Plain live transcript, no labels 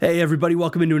Hey everybody,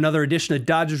 welcome into another edition of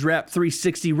Dodgers Wrap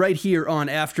 360 right here on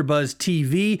AfterBuzz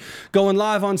TV. Going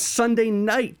live on Sunday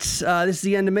night. This is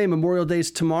the end of May. Memorial Day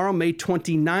is tomorrow, May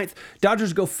 29th.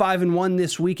 Dodgers go 5-1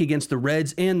 this week against the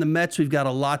Reds and the Mets. We've got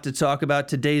a lot to talk about.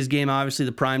 Today's game, obviously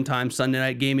the primetime Sunday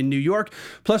night game in New York,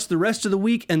 plus the rest of the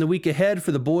week and the week ahead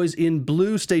for the boys in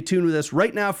blue. Stay tuned with us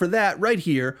right now for that right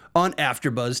here on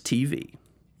AfterBuzz TV.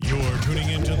 You're tuning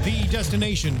into the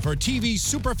destination for TV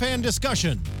superfan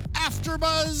discussion,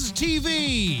 AfterBuzz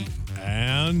TV.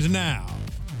 And now,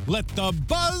 let the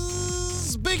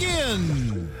buzz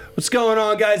begin. What's going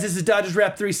on, guys? This is Dodgers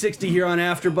Wrap 360 here on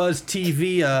AfterBuzz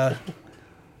TV.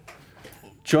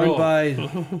 Joined by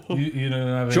you don't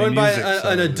have any joined by music,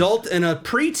 an adult and a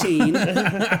preteen.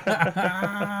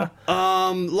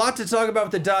 Lot to talk about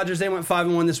with the Dodgers. They went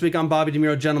 5-1 this week. I'm Bobby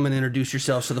DeMuro. Gentlemen, introduce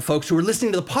yourselves so the folks who are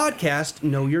listening to the podcast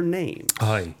know your name.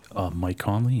 Hi, Mike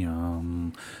Conley.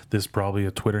 There's probably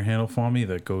a Twitter handle for me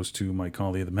that goes to Mike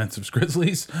Conley of the Memphis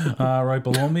Grizzlies right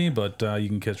below me, but you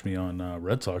can catch me on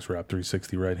Red Sox Wrap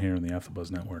 360 right here in the AfterBuzz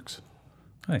networks.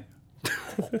 Hi.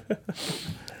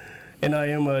 And I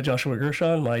am Joshua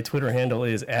Gershon. My Twitter handle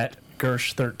is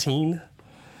 @Gersh13.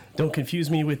 Don't confuse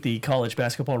me with the college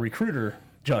basketball recruiter,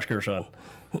 Josh Gershon.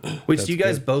 Wait, so you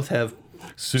guys both have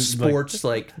sports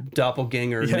like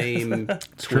doppelganger name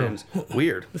twins?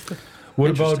 Weird. What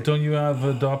about, don't you have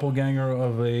a doppelganger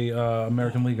of a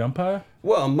American League umpire?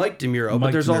 Well, Mike DeMuro, but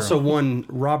Mike there's DeMuro. also one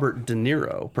Robert De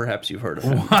Niro. Perhaps you've heard of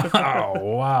him.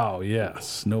 Wow,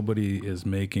 yes. Nobody is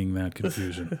making that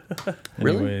confusion.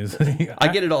 Really? Anyways, I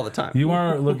get it all the time. you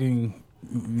are looking,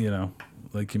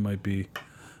 like you might be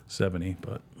 70,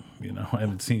 but, I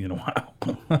haven't seen you in a while.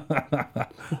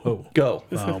 Oh, Go.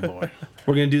 oh, boy.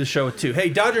 We're going to do the show at 2. Hey,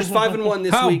 Dodgers 5-1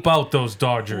 this How week. about those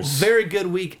Dodgers? Very good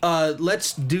week.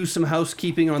 Let's do some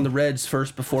housekeeping on the Reds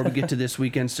first before we get to this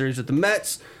weekend series with the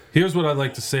Mets. Here's what I'd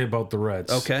like to say about the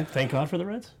Reds. Okay. Thank God for the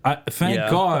Reds. Thank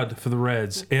Yeah. God for the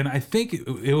Reds. And I think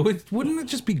wouldn't it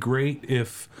just be great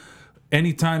if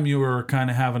anytime you were kind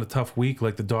of having a tough week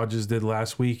like the Dodgers did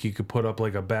last week, you could put up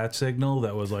like a bat signal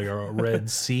that was like a red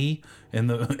C, and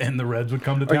the Reds would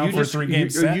come to town for a 3-game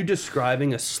set. Are you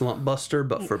describing a slump buster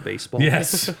but for baseball?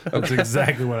 Yes, that's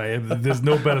exactly what I am. There's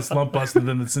no better slump buster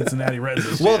than the Cincinnati Reds.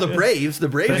 this Well, year. the Braves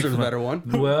are the better one.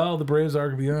 Well, the Braves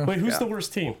are Wait, who's the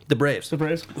worst team? The Braves. The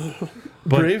Braves?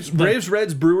 Braves,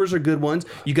 Reds, Brewers are good ones.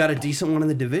 You got a decent one in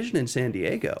the division in San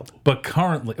Diego. But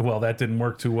currently, well, that didn't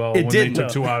work too well It when didn't. they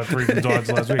took 2 out of 3 from the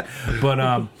Dodgers last week.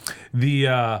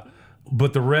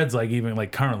 But the Reds,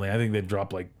 currently, I think they've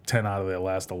dropped like 10 out of their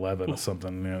last 11 or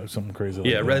something, something crazy.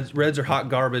 Yeah, like that. Reds are hot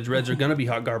garbage. Reds are going to be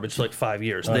hot garbage for like 5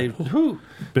 years. Big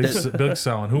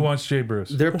selling. Who wants Jay Bruce?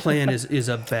 Their plan is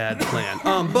a bad plan.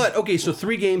 But okay, so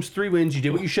 3 games, 3 wins. You did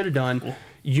what you should have done.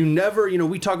 You never,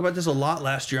 we talked about this a lot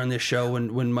last year on this show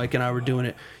when Mike and I were doing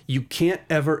it. You can't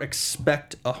ever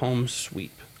expect a home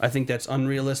sweep. I think that's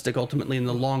unrealistic ultimately in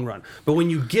the long run. But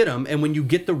when you get them, and when you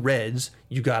get the Reds,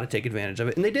 you got to take advantage of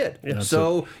it, and they did. Yeah,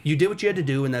 so you did what you had to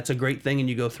do, and that's a great thing. And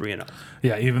you go 3-0.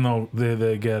 Yeah, even though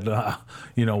they get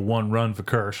 1 run for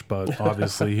Kirsch, but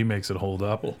obviously he makes it hold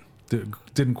up.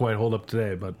 Didn't quite hold up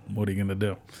today, but what are you going to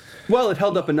do? Well, it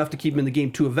held up enough to keep him in the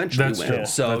game to eventually That's win. true.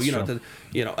 So That's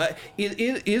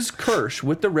is Kirsch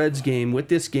with the Reds game, with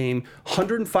this game,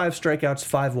 105 strikeouts,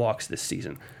 5 walks this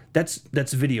season? That's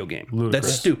video game. Ludicrous.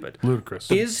 That's stupid. Ludicrous.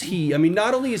 Is he? I mean,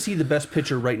 not only is he the best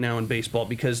pitcher right now in baseball,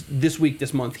 because this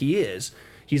month he's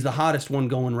the hottest one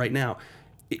going right now.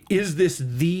 Is this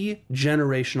the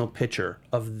generational pitcher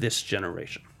of this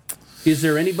generation? Is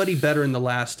there anybody better in the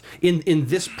last in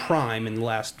this prime in the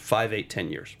last 5, 8, 10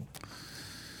 years?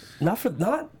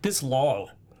 Not this long.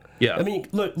 Yeah. I mean,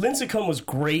 look, Lincecum was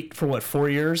great for 4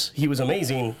 years. He was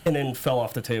amazing, and then fell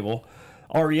off the table.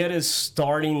 Arrieta's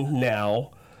starting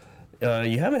now.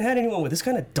 You haven't had anyone with this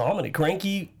kind of dominant.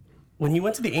 Greinke, when he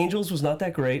went to the Angels, was not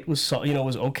that great. Was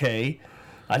okay.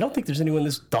 I don't think there's anyone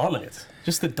this dominant.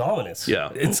 Just the dominance. Yeah.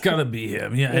 It's got to be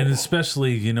him. Yeah, and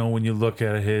especially, when you look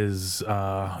at his,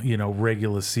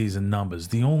 regular season numbers.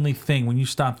 The only thing, when you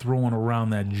start throwing around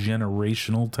that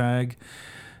generational tag,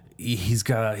 he's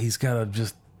got to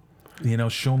just,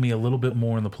 show me a little bit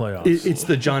more in the playoffs. It's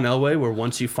the John Elway where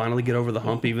once you finally get over the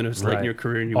hump, even if it's late in your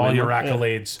career and you all win your one,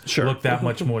 accolades look that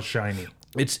much more shiny.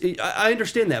 I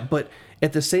understand that, but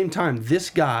at the same time, this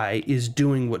guy is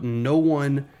doing what no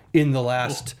one in the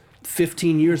last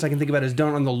 15 years I can think about has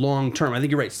done on the long term. I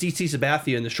think you're right. CC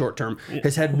Sabathia in the short term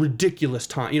has had ridiculous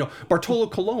time. You know, Bartolo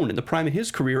Colon in the prime of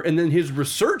his career, and then his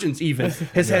resurgence even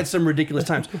has had some ridiculous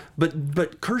times.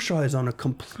 But Kershaw is on a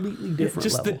completely different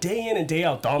Just level. the day in and day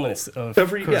out dominance of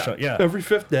Every Kershaw. Yeah. every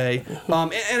fifth day.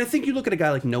 And I think you look at a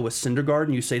guy like Noah Syndergaard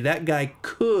and you say that guy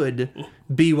could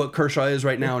be what Kershaw is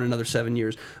right now in another 7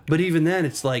 years. But even then,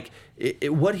 it's like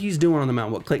what he's doing on the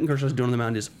mound, what Clayton Kershaw's doing on the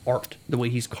mound is art. The way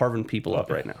he's carving people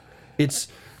up right now, it's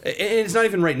not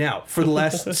even right now. For the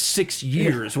last 6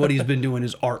 years, what he's been doing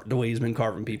is art. The way he's been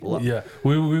carving people up. Yeah,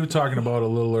 we were talking about a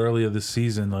little earlier this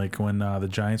season, like when the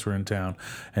Giants were in town,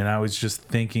 and I was just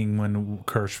thinking when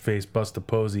Kersh faced Buster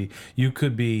Posey, you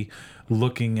could be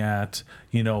looking at,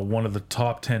 you know, one of the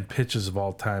top 10 pitches of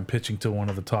all time, pitching to one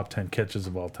of the top 10 catches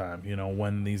of all time, you know,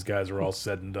 when these guys are all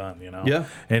said and done, you know? Yeah.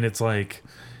 And it's like,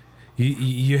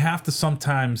 you have to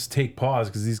sometimes take pause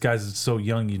because these guys are so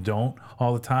young, you don't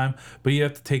all the time, but you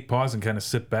have to take pause and kind of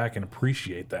sit back and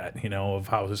appreciate that, you know, of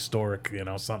how historic, you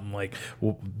know, something like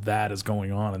that is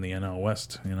going on in the NL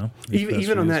West, you know.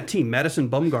 Even on that team, Madison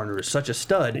Bumgarner is such a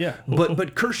stud. Yeah.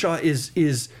 But Kershaw is,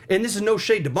 and this is no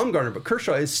shade to Bumgarner, but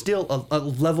Kershaw is still a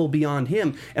level beyond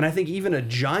him. And I think even a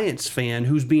Giants fan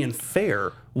who's being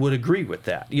fair would agree with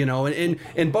that, you know. And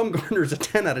Bumgarner's a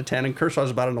 10 out of 10, and Kershaw's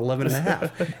about an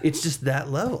 11.5. It's just that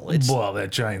level. Well,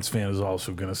 that Giants fan is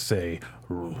also going to say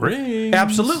rings.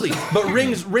 Absolutely, but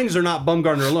rings are not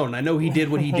Bumgarner alone. I know he did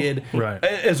what he did Right.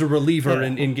 as a reliever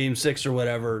in Game 6 or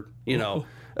whatever, you know,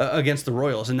 against the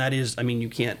Royals, and that is, I mean, you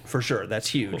can't for sure. That's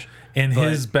huge. And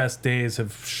his best days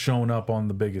have shown up on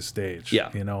the biggest stage. Yeah.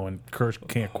 You know, and Kersh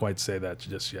can't quite say that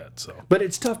just yet. So. But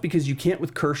it's tough because you can't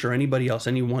with Kersh or anybody else,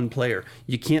 any one player.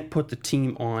 You can't put the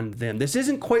team on them. This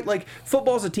isn't quite like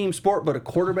football's a team sport, but a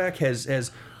quarterback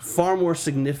has far more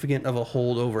significant of a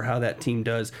hold over how that team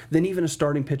does than even a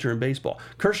starting pitcher in baseball.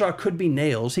 Kershaw could be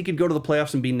nails. He could go to the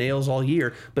playoffs and be nails all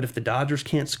year, but if the Dodgers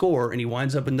can't score and he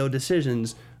winds up with no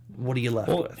decisions, what are you left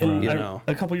with? And You know?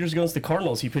 a couple years ago against the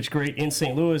Cardinals, he pitched great in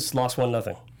St. Louis, lost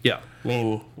 1-0. Yeah. I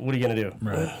mean, what are you going to do?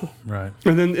 Right.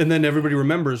 And then everybody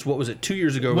remembers, what was it, 2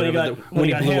 years ago? When he whatever, got, when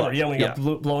he got blew hammered, up. yeah, when he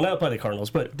got blown out by the Cardinals.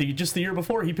 But just the year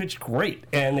before, he pitched great,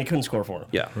 and they couldn't score for him.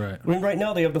 Yeah. Right. I mean, right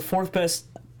now, they have the fourth best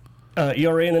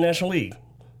ERA in the National League.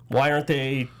 Why aren't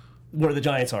they where the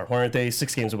Giants are? Why aren't they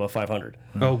 6 games above 500?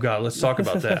 Oh, God, let's talk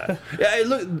about that. Yeah,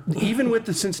 look, even with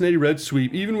the Cincinnati Reds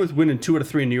sweep, even with winning 2 out of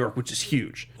 3 in New York, which is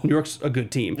huge. New York's a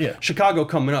good team. Yeah. Chicago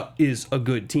coming up is a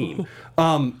good team.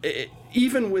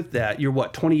 Even with that, you're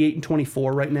what, 28 and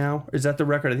 24 right now? Is that the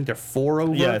record? I think they're 4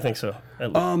 over. Yeah, I think so.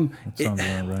 Sounds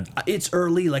about right. It's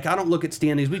early. Like, I don't look at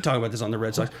standings. We talk about this on the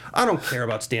Red Sox. I don't care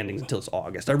about standings until it's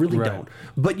August. I really don't.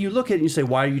 But you look at it and you say,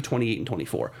 why are you 28 and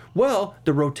 24? Well,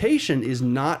 the rotation is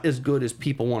not as good as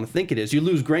people want to think it is. You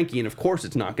lose Greinke, and of course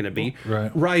it's not going to be. Right.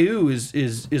 Ryu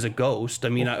is a ghost. I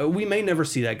mean, we may never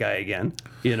see that guy again.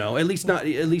 You know, at least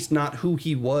not who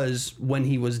he was when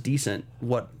he was decent.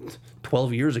 What,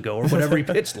 12 years ago or whatever he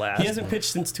pitched last. He hasn't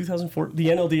pitched since 2004, the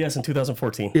NLDS in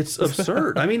 2014. It's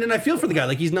absurd. I mean, and I feel for the guy.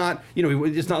 Like, he's not, you know,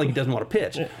 it's not like he doesn't want to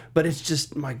pitch, but it's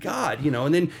just, my God, you know.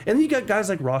 And then you got guys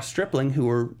like Ross Stripling who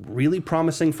are really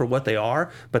promising for what they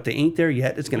are, but they ain't there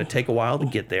yet. It's going to take a while to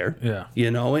get there. Yeah. You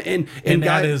know, and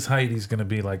at his height, he's going to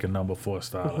be like a number 4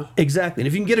 starter. Exactly. And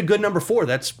if you can get a good number 4,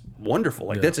 that's wonderful.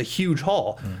 Like, that's a huge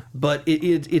haul. But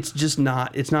it's just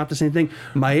not, it's not the same thing.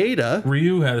 Maeda.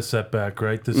 Ryu had a setback,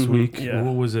 right, this week. Yeah.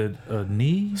 What was it? A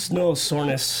knee? No,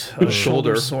 soreness.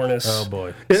 Shoulder. soreness. Oh,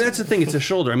 boy. And that's the thing. It's a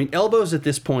shoulder. I mean, elbows at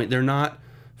this point, they're not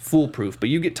foolproof, but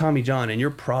you get Tommy John and you're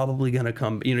probably going to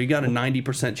come, you know, you got a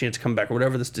 90% chance to come back or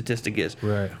whatever the statistic is.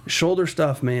 Right. Shoulder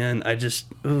stuff, man, I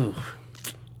don't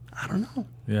know.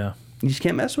 Yeah. You just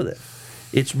can't mess with it.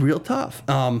 It's real tough.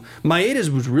 Maeda's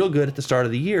was real good at the start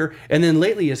of the year, and then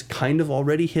lately has kind of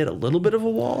already hit a little bit of a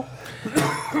wall.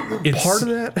 It's Part of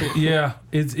that? Yeah.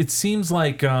 It seems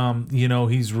like, you know,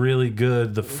 he's really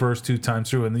good the first 2 times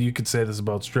through, and you could say this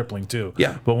about Stripling, too.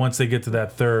 Yeah. But once they get to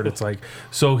that third, it's like,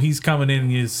 so he's coming in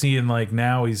and you're seeing, like,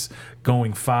 now he's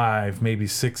going 5, maybe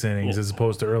 6 innings, as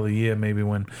opposed to early year, maybe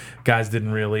when guys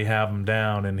didn't really have him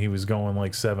down and he was going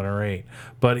like 7 or 8.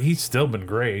 But he's still been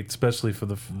great, especially for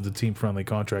the team-friendly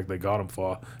contract they got him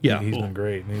for. Yeah. He's been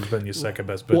great, and he's been your second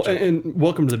best pitcher. Well, and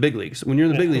welcome to the big leagues. When you're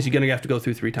in the big leagues, you're going to have to go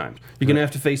through 3 times. You're going to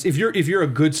have to face, if you're a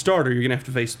good starter, you're going to have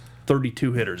to face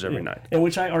 32 hitters every night. And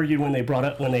which I argued when they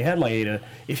had Maeda,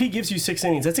 if he gives you 6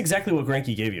 innings, that's exactly what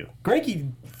Greinke gave you.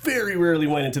 Greinke very rarely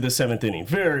went into the 7th inning,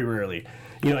 very rarely.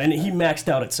 You know, and he maxed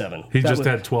out at 7. He just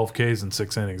had 12 Ks in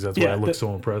 6 innings. That's why it looks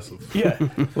so impressive. Yeah,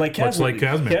 like Much like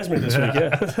Kazmir. Kazmir this week,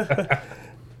 yeah.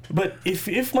 But if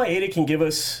Maeda can give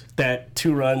us that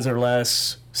 2 runs or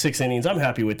less, 6 innings, I'm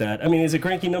happy with that. I mean, is it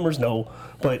Greinke numbers? No,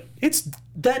 but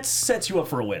that sets you up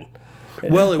for a win.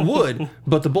 Well, it would,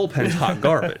 but the bullpen's hot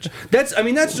garbage. That's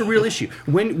the real issue.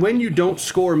 When you don't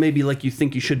score, maybe like you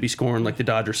think you should be scoring, like the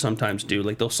Dodgers sometimes do.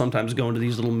 Like they'll sometimes go into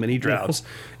these little mini droughts.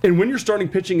 And when your starting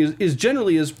pitching is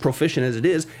generally as proficient as it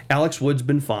is, Alex Wood's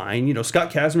been fine. You know,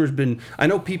 Scott Kazmir's been. I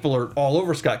know people are all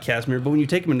over Scott Kazmir, but when you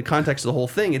take him into context of the whole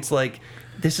thing, it's like,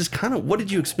 this is kind of, what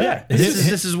did you expect? Yeah.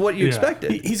 This is what you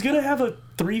expected. He's going to have a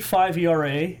 3.5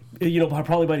 ERA,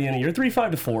 probably by the end of the year,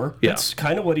 3.5 to 4. Yeah. That's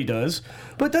kind of what he does.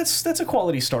 But that's a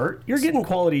quality start. You're getting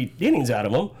quality innings out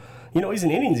of him. He's an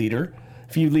innings eater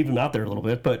if you leave him out there a little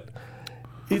bit. But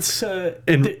it's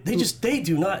they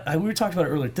do not. We were talking about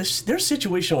it earlier. Their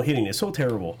situational hitting is so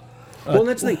terrible. Well,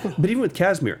 that's the thing. But even with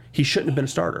Kazmir, he shouldn't have been a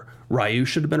starter. Ryu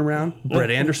should have been around.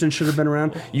 Brett Anderson should have been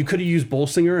around. You could have used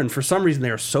Bolsinger, and for some reason they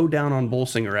are so down on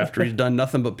Bolsinger after he's done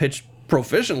nothing but pitch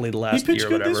proficiently the last year or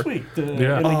whatever. He pitched good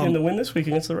this week in the win this week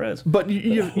against the Reds. But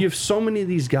you have so many of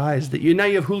these guys that now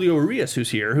you have Julio Urias who's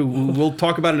here, who we'll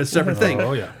talk about in a separate thing.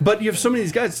 Oh, yeah. But you have so many of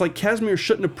these guys. It's like Kazmir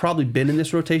shouldn't have probably been in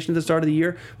this rotation at the start of the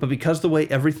year, but because of the way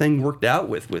everything worked out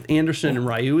with Anderson and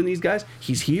Ryu and these guys,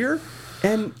 he's here.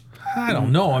 And I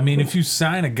don't know. I mean, if you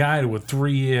sign a guy to a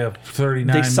 3-year,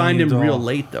 $39 they signed million him real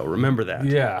late, though. Remember that.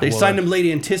 Yeah, they signed him late,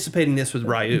 anticipating this with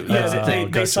Ryu. Yeah,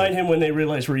 they signed him when they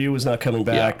realized Ryu was not coming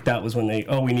back. Yeah. That was when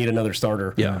we need another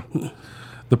starter. Yeah.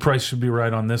 The price should be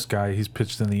right on this guy. He's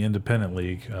pitched in the independent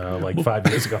league like 5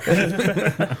 years ago.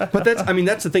 But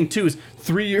that's the thing too. Is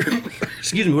 3 years?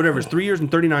 Excuse me. Whatever. It's 3 years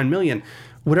and $39 million.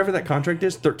 Whatever that contract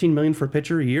is, $13 million for a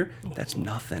pitcher a year. That's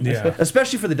nothing. Yeah.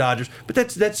 Especially for the Dodgers. But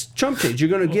that's chump change.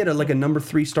 You're going to get a number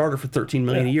 3 starter for $13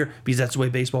 million a year because that's the way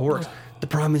baseball works. The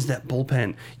problem is that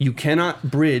bullpen. You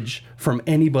cannot bridge from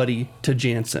anybody to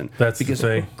Jansen. That's because the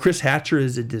thing. Chris Hatcher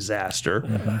is a disaster.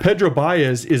 Mm-hmm. Pedro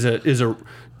Baez is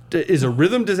a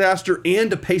rhythm disaster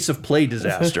and a pace of play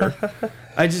disaster.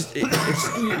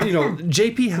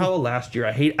 JP Howell last year.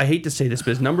 I hate to say this, but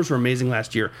his numbers were amazing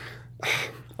last year.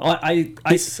 I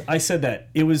said that.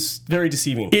 It was very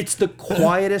deceiving. It's the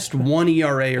quietest 1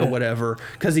 ERA or whatever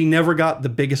because he never got the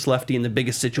biggest lefty in the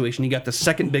biggest situation. He got the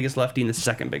second biggest lefty in the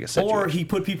second biggest situation. Or he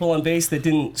put people on base that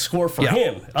didn't score for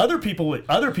him. Other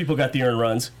people got the earned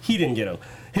runs. He didn't get them.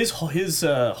 His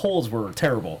holds were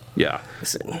terrible. Yeah.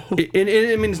 And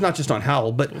I mean, it's not just on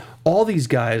Howell, but all these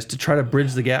guys to try to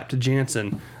bridge the gap to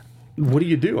Jansen. What do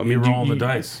you do? I mean, you're rolling the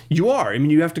dice. You are. I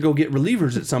mean, you have to go get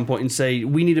relievers at some point and say,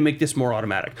 we need to make this more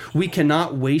automatic. We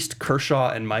cannot waste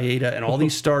Kershaw and Maeda and all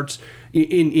these starts,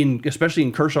 especially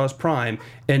in Kershaw's prime,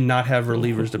 and not have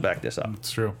relievers to back this up.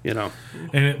 It's true.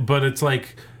 But it's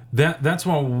like that's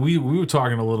why we were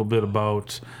talking a little bit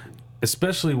about,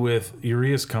 especially with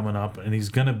Urias coming up, and he's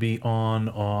going to be on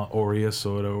Urias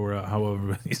or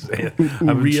however you say it.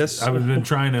 Urias. I've been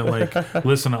trying to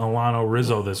listen to Alano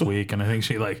Rizzo this week, and I think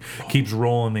she keeps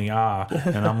rolling the ah,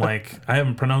 and I'm like, I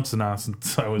haven't pronounced it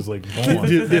since I was born.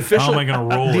 The official, how am I going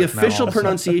to roll the it official now?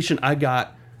 pronunciation I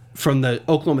got from the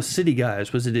Oklahoma City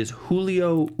guys was it is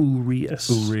Julio Urias.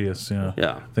 Urias, yeah.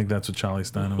 Yeah. I think that's what Charlie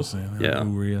Steiner was saying. Yeah.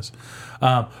 Urias.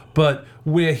 But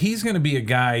where he's going to be a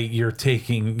guy you're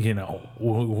taking,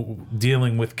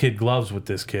 dealing with kid gloves with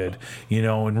this kid,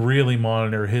 and really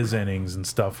monitor his innings and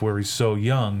stuff where he's so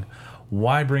young.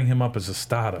 Why bring him up as a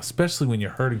starter, especially when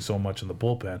you're hurting so much in the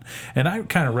bullpen? And I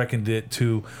kind of reckoned it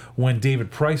to when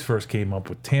David Price first came up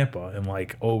with Tampa in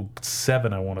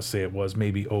 2007, I want to say it was,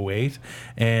 maybe 2008.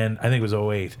 And I think it was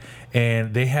 2008.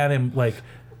 And they had him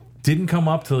didn't come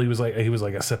up till he was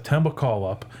a September call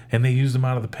up, and they used him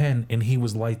out of the pen, and he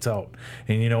was lights out.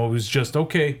 And it was just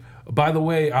okay. By the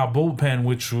way, our bullpen,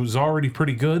 which was already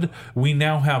pretty good, we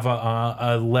now have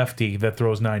a lefty that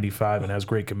throws 95 and has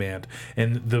great command.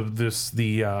 And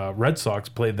the Red Sox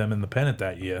played them in the pennant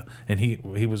that year, and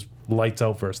he was lights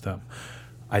out first time.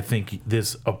 I think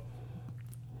there's a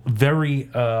very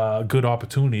good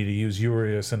opportunity to use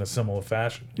Urias in a similar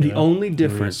fashion. The only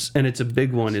difference, and it's a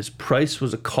big one, is Price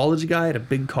was a college guy at a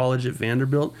big college at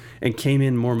Vanderbilt and came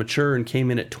in more mature and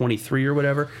came in at 23 or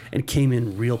whatever and came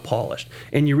in real polished.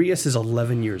 And Urias is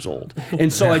 11 years old.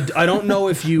 And so I don't know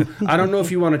if you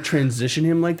want to transition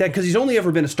him like that because he's only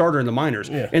ever been a starter in the minors.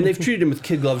 Yeah. And they've treated him with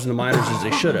kid gloves in the minors as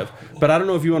they should have. But I don't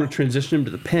know if you want to transition him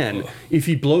to the pen. If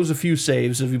he blows a few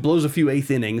saves, if he blows a few eighth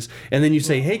innings, and then you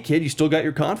say, hey, kid, you still got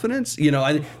your confidence?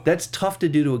 That's tough to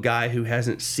do to a guy who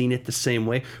hasn't seen it the same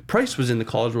way. Price was in the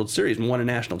College World Series and won a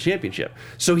national championship.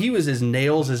 So he was as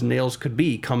nails could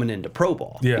be coming into pro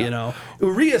ball. Yeah.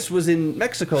 Urias was in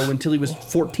Mexico until he was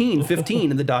 14,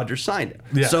 15, and the Dodgers signed him.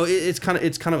 Yeah. So it's kind of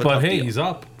a but tough hey, deal. he's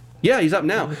up. Yeah, he's up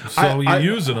now. So you're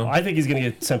using him. I think he's going to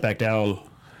get sent back down.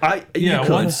 Yeah,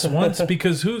 once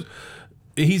because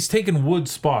he's taking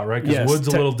Wood's spot, right? Because Yes, Wood's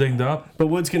a little dinged up. But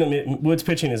Wood's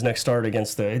pitching his next start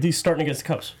he's starting against the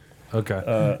Cubs.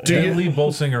 Okay. Do you leave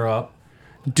Bolsinger up?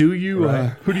 Do you?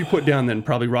 Who do you put down then?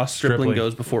 Probably Ross Stripling Stripling.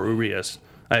 goes before Urias,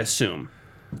 I assume.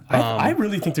 I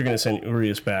really think they're going to send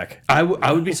Urias back. I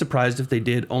would be surprised if they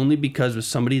did, only because with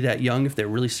somebody that young, if they're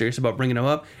really serious about bringing him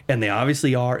up, and they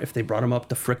obviously are, if they brought him up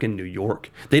to frickin' New York.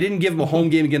 They didn't give him a home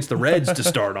game against the Reds to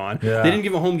start on. Yeah. They didn't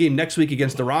give him a home game next week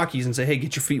against the Rockies and say, hey,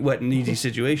 get your feet wet in an easy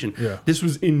situation. Yeah. This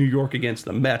was in New York against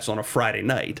the Mets on a Friday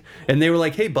night. And they were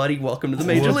like, hey, buddy, welcome to the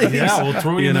Major Leagues. Yeah, we'll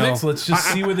throw you in the know? mix. Let's just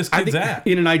see where this I kid's think at.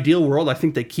 In an ideal world, I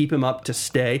think they keep him up to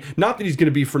stay. Not that he's going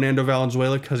to be Fernando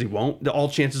Valenzuela, because he won't. All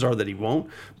chances are that he won't.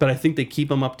 But I think they keep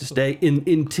him up to stay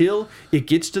until it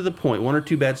gets to the point. 1 or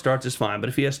 2 bad starts is fine. But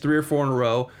if he has 3 or 4 in a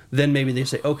row, then maybe they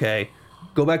say, okay,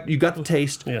 go back. You got the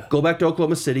taste. Yeah. Go back to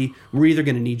Oklahoma City. We're either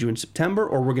going to need you in September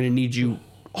or we're going to need you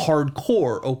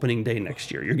hardcore opening day next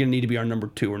year. You're going to need to be our number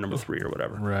 2 or number 3 or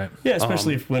whatever. Right. Yeah,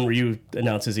 especially when Ryu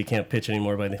announces he can't pitch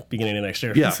anymore by the beginning of next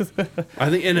year. Yeah, I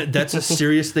think, and that's a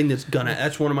serious thing.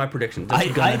 That's one of my predictions. That's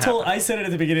gonna happen. I said it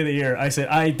at the beginning of the year. I said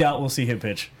I doubt we'll see him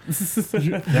pitch.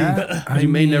 You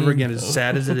may never again, as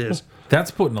sad as it is. That's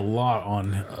putting a lot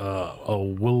on a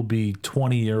will-be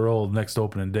 20-year-old next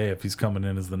opening day if he's coming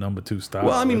in as the number 2 starter.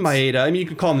 Well, I mean, Maeda. I mean, you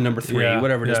could call him the number 3, Yeah,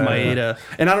 whatever it is, yeah, Maeda. yeah.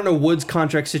 And I don't know Wood's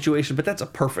contract situation, but that's a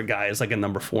perfect guy as like a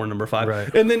number 4, number 5.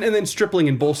 Right. And then Stripling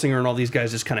and Bolsinger and all these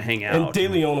guys just kind of hang out. And De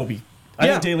Leon will be. I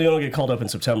think De Leon will get called up in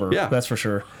September. Yeah. That's for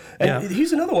sure. And Yeah.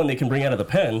 he's another one they can bring out of the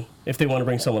pen if they want to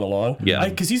bring someone along. Yeah.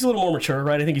 Because he's a little more mature,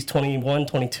 right? I think he's 21,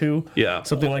 22. Yeah.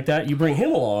 Something like that. You bring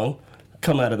him along,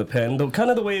 come out of the pen, kind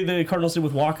of the way the Cardinals did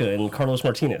with Waka and Carlos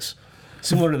Martinez.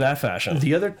 Similar to that fashion.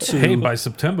 The other 2. Hey, by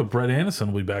September, Brett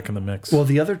Anderson will be back in the mix. Well,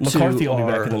 the other 2 McCarthy will be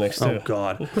are, back in the mix, too. Oh,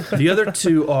 God. The other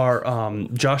 2 are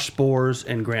Josh Spores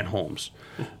and Grant Holmes.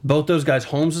 Both those guys.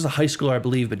 Holmes is a high schooler, I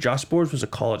believe, but Josh Spores was a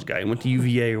college guy. He went to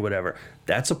UVA or whatever.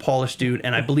 That's a polished dude,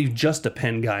 and I believe just a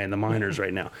Penn guy in the minors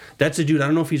right now. That's a dude, I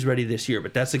don't know if he's ready this year,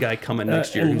 but that's a guy coming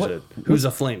next year who's a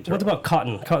flamethrower. What about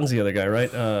Cotton? Cotton's the other guy,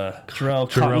 right? Jarrell Jarrell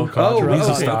Cotton. Cotton. Oh, He's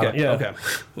a okay, starter. okay, Yeah. okay.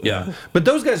 Yeah. But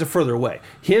those guys are further away.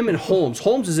 Him and Holmes.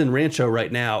 Holmes is in Rancho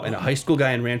right now, and a high school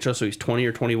guy in Rancho, so he's 20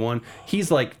 or 21.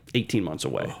 He's like 18 months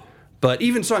away. But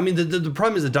even so, I mean, the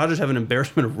problem is the Dodgers have an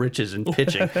embarrassment of riches in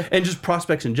pitching and just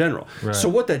prospects in general. Right. So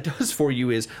what that does for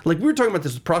you is, like we were talking about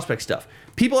this with prospect stuff,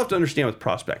 people have to understand with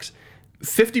prospects,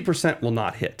 50% will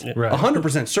not hit. Right.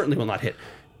 100% certainly will not hit.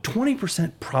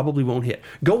 20% probably won't hit.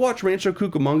 Go watch Rancho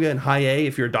Cucamonga and High A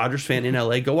if you're a Dodgers fan in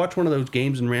LA. Go watch one of those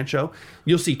games in Rancho.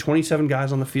 You'll see 27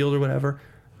 guys on the field or whatever.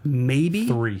 Maybe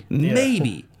 3.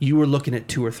 Maybe you were looking at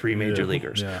 2 or 3 major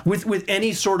leaguers with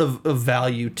any sort of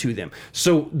value to them.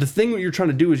 So the thing that you're trying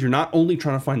to do is you're not only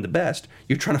trying to find the best,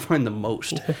 you're trying to find the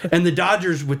most. And the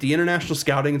Dodgers with the international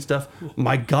scouting and stuff,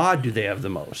 my God, do they have the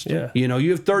most? Yeah. You know, you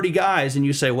have 30 guys and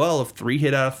you say, well, if 3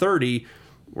 hit out of 30,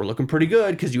 we're looking pretty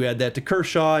good because you add that to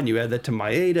Kershaw and you add that to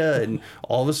Maeda, and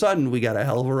all of a sudden we got a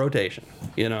hell of a rotation.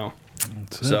 You know.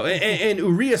 So and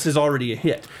Urias is already a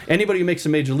hit. Anybody who makes the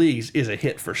major leagues is a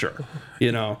hit for sure.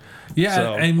 You know. Yeah,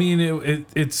 So, I mean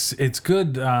it's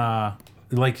good.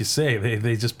 Like you say,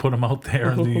 they just put him out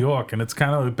there in New York, and it's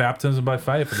kind of a baptism by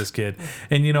fire for this kid.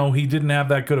 And you know, he didn't have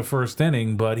that good a first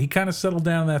inning, but he kind of settled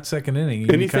down in that second inning. You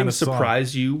anything kinda saw-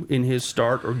 surprise you in his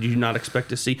start, or do you not expect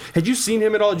to see? Had you seen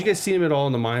him at all? Did you guys see him at all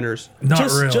in the minors? Not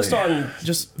just, really. just on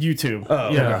YouTube.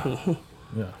 Yeah.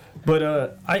 Yeah.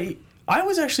 But I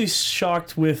was actually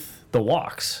shocked with the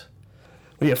walks.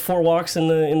 We have 4 walks in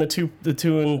the 2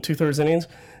 2/3 innings.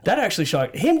 That actually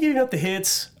shocked him. Giving up the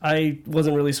hits, I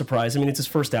wasn't really surprised. I mean, it's his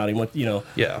first outing. Yeah.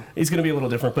 It's going to be a little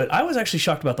different. But I was actually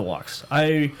shocked about the walks.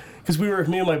 Because me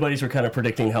and my buddies were kind of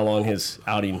predicting how long his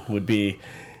outing would be,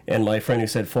 and my friend who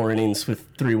said 4 innings with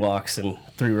 3 walks and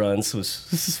 3 runs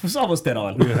was almost dead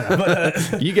on.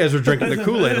 But, You guys were drinking the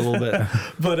Kool-Aid a little bit.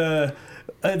 But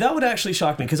that would actually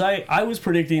shock me because I was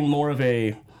predicting more of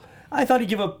I thought he'd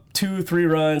give up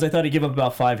 2-3 runs. I thought he'd give up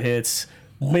about 5 hits,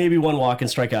 maybe 1 walk and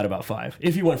strike out about 5.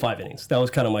 If he went 5 innings, that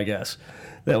was kind of my guess.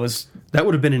 That That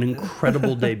would have been an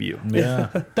incredible debut. Yeah.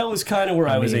 that was kind of where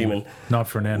I was aiming. Not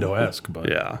Fernando-esque, but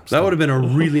Yeah, that would have been a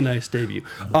really nice debut.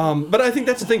 But I think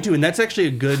that's the thing too, and that's actually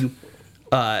a good,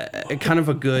 kind of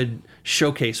a good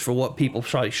showcase for what people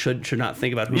probably should not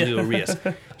think about Julio Urias.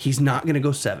 He's not going to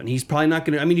go 7. He's probably not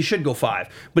going to. I mean, he should go 5,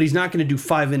 but he's not going to do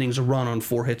 5 innings, a run on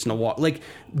 4 hits and a walk. Like,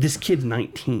 this kid's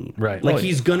 19. Right. Like,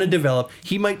 he's going to develop.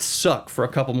 He might suck for a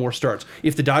couple more starts.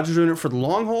 If the Dodgers are in it for the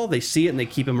long haul, they see it and they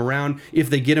keep him around. If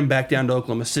they get him back down to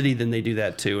Oklahoma City, then they do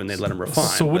that too, and they let him refine.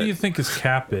 So what do you think his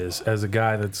cap is as a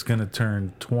guy that's going to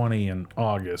turn 20 in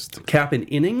August? Cap in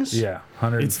innings? Yeah,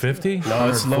 150? No,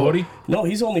 it's low. 140? No,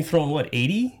 he's only thrown, what,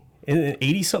 80?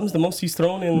 80 something's the most he's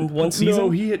thrown in one season? No,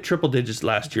 he hit triple digits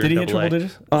last year. Did he at hit triple AA.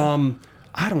 digits?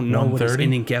 I don't know what his 130?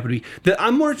 inning cap would be.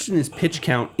 I'm more interested in his pitch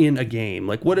count in a game.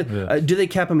 Like, what do they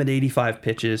cap him at 85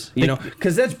 pitches? You know,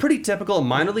 because that's pretty typical of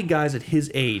minor league guys at his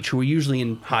age who are usually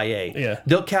in high A. Yeah.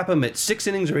 They'll cap him at 6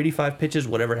 innings or 85 pitches,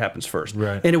 whatever happens first.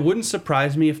 Right. And it wouldn't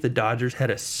surprise me if the Dodgers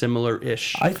had a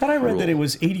similar-ish I thought I read rule. that it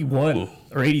was 81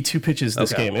 or 82 pitches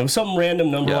this Okay. game. It was some random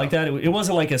number Yeah. like that. It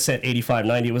wasn't like a set 85,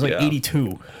 90. It was like Yeah. 82.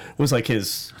 It was like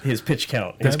his pitch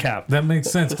count, his cap. That makes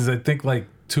sense because I think like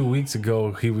 2 weeks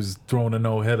ago he was throwing a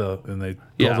no-hitter and they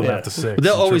Yeah. pulled him Yeah. after 6. But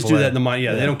they'll in always do AAA. that in the minor.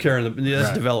 Yeah, they don't care. That's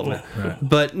Right. development. Right.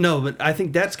 But I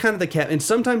think that's kind of the cap. And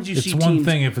sometimes you It's see one teams.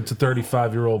 thing if it's a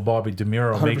 35-year-old Bobby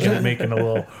DeMuro making a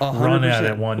little run at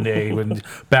it one day when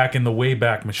back in the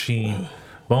Wayback Machine.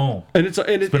 Boom. And it's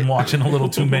Been watching a little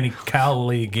too many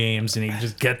Cali games, and he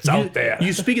just gets out there.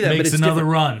 You speak of that, but makes it's another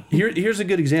different. run. Here's a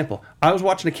good example. I was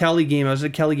watching a Cali game. I was at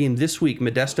a Cali game this week,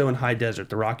 Modesto and High Desert,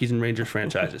 the Rockies and Rangers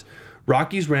franchises.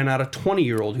 Rockies ran out a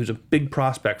 20-year-old who's a big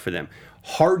prospect for them.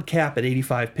 Hard cap at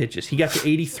 85 pitches. He got to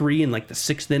 83 in like the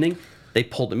 6th inning. They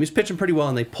pulled him. He was pitching pretty well,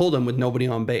 and they pulled him with nobody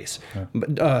on base.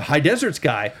 But High Desert's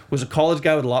guy was a college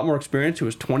guy with a lot more experience who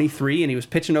was 23, and he was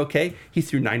pitching okay. He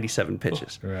threw 97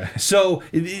 pitches. Right. So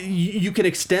you can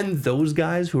extend those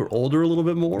guys who are older a little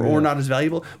bit more or not as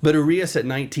valuable. But Urias at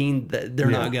 19, they're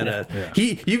not going to.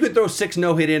 You could throw 6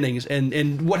 no-hit innings,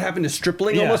 and what happened to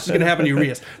Stripling almost is going to happen to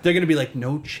Urias. They're going to be like,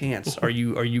 no chance are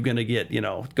you going to get,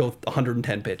 go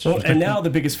 110 pitches. Well, and now the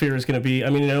biggest fear is going to be, I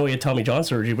mean, I know he had Tommy John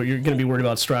surgery, but you're going to be worried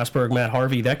about Strasburg, Matt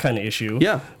Harvey, that kind of issue.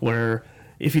 Yeah. Where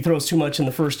if he throws too much in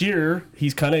the first year,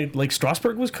 he's kind of like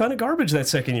Strasburg was kind of garbage that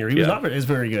second year. He was not as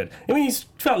very good. I mean, he's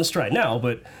found his stride now,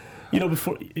 but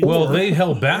before. Well, they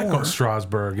held back on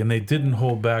Strasburg, and they didn't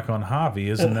hold back on Harvey.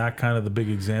 Isn't that kind of the big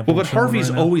example? Well, but of someone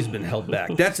Harvey's right now? always been held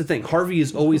back. That's the thing. Harvey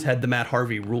has always had the Matt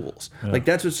Harvey rules. Like,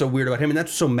 that's what's so weird about him, and that's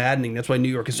what's so maddening. That's why New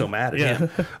York is so mad at him.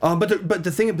 But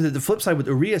the thing, the flip side with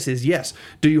Urias is, yes,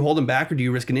 do you hold him back or do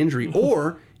you risk an injury?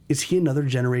 Or is he another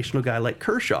generational guy like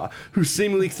Kershaw, who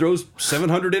seemingly throws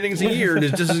 700 innings a year? And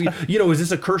is just, is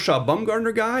this a Kershaw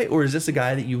Bumgarner guy, or is this a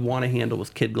guy that you want to handle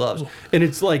with kid gloves? And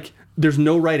it's like, there's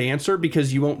no right answer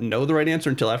because you won't know the right answer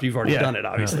until after you've already done it,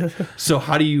 obviously. So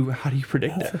how do you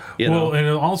predict that? Well, and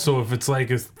also if it's like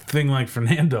a thing like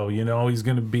Fernando, he's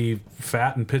going to be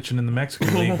fat and pitching in the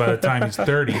Mexican League by the time he's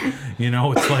 30.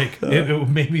 It's like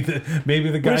maybe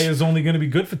the guy is only going to be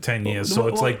good for 10 years. So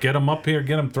it's like get him up here,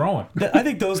 get him throwing. I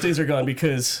think those days are gone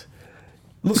because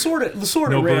Lasorda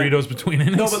No ran, burritos between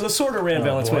innings. No, but Lasorda ran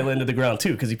Valenzuela into the ground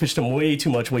too because he pitched him way too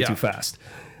much, way too fast.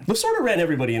 Lasorda ran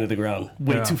everybody into the ground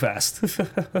way too fast.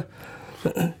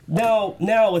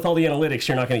 Now with all the analytics,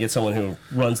 you're not going to get someone who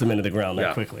runs them into the ground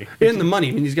that quickly. And the money.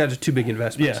 I mean, these guys are too big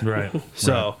investments. Yeah. Right.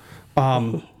 So,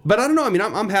 but I don't know. I mean,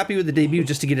 I'm happy with the debut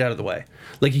just to get it out of the way.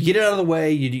 Like, you get it out of the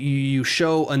way, you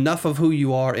show enough of who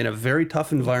you are in a very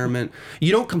tough environment.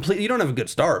 You don't have a good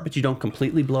start, but you don't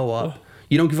completely blow up.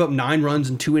 You don't give up 9 runs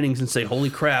in 2 innings and say, holy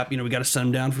crap, we got to send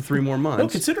him down for 3 more months. Well,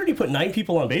 considering he put 9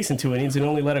 people on base in 2 innings and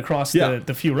only let across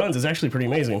the few runs is actually pretty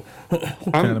amazing.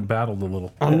 Kind of battled a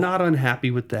little. I'm not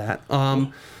unhappy with that.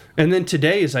 And then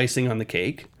today is icing on the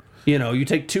cake. You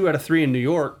take 2 out of 3 in New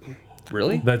York.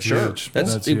 Really? That's sure. huge.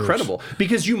 That's incredible.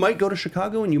 Because you might go to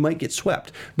Chicago and you might get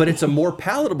swept, but it's a more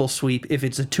palatable sweep if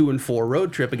it's a 2-4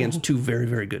 road trip against 2 very,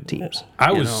 very good teams.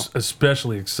 I was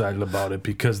especially excited about it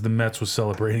because the Mets were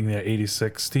celebrating their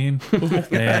 '86 team,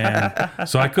 and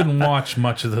so I couldn't watch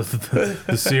much of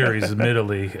the series.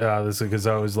 Admittedly, because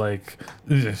I was like,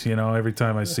 every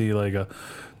time I see like a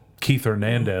Keith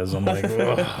Hernandez, I'm like,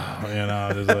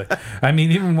 there's like, I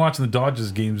mean, even watching the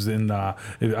Dodgers games,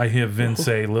 I hear Vin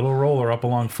say "little roller up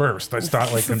along first." I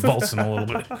start like convulsing a little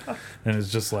bit, and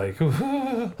it's just like,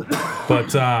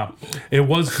 but it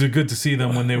was good to see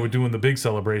them when they were doing the big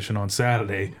celebration on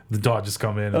Saturday. The Dodgers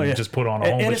come in and just put on a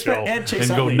homer show and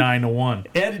go 9-1.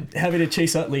 And having to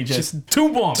Chase Utley just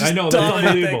 2 bombs. I know, that's dominate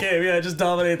unbelievable. that game. Yeah, just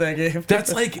dominate that game.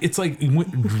 That's like, it's like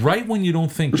right when you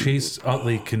don't think Chase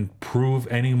Utley can prove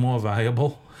any more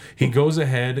valuable, he goes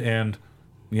ahead and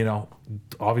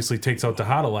obviously takes out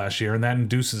Tejada last year, and that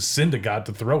induces Syndergaard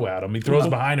to throw at him. He throws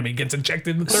behind him. He gets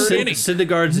ejected in the third inning.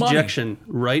 Syndergaard's Money. ejection,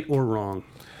 right or wrong?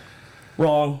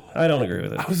 Wrong. I don't agree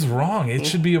with it. I was wrong. It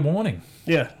should be a warning.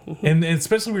 Yeah. And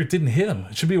especially where it didn't hit him.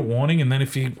 It should be a warning, and then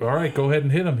if you, all right, go ahead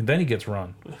and hit him, and then he gets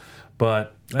run.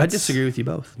 But I disagree with you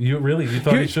both. You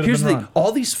thought he should have Here's been the run? thing.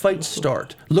 All these fights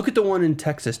start. Look at the one in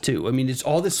Texas too. I mean, it's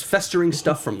all this festering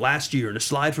stuff from last year and a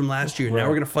slide from last year. And now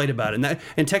we're going to fight about it.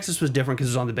 And Texas was different because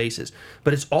it was on the bases.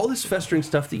 But it's all this festering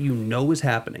stuff that you know is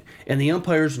happening, and the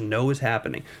umpires know is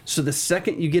happening. So the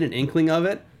second you get an inkling of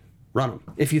it, run them.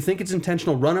 If you think it's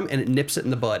intentional, run them, and it nips it in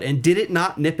the bud. And did it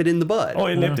not nip it in the bud? Oh,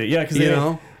 it nipped it. Yeah, because they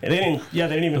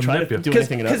didn't even try to do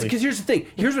anything in Utley. Because here's the thing.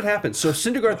 Here's what happens. So if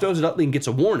Syndergaard throws it Utley and gets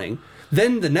a warning,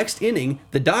 then the next inning,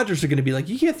 the Dodgers are going to be like,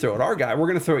 you can't throw it our guy. We're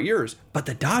going to throw it yours. But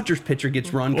the Dodgers pitcher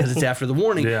gets run because it's after the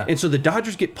warning. Yeah. And so the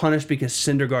Dodgers get punished because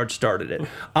Syndergaard started it.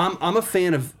 I'm a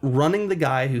fan of running the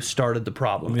guy who started the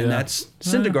problem. And that's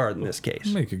Syndergaard in this case.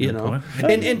 Make a good point.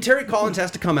 And Terry Collins has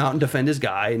to come out and defend his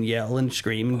guy and yell and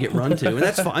scream and get run too. And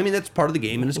that's fine. I mean, that's part of the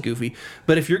game and it's goofy.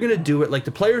 But if you're going to do it, like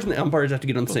the players and the umpires have to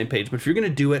get on the same page. But if you're going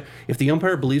to do it, if the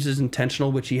umpire believes it's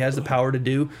intentional, which he has the power to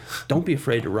do, don't be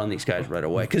afraid to run these guys right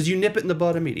away because you nip it in the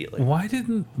bud immediately. Why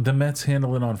didn't the Mets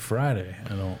handle it on Friday? I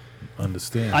don't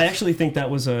understand. I actually think that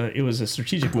was a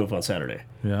strategic move on Saturday.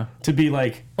 Yeah. To be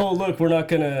like, oh look,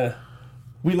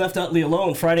 we left Utley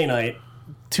alone Friday night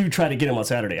to try to get him on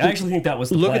Saturday. I actually think that was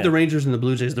the Look plan. at the Rangers and the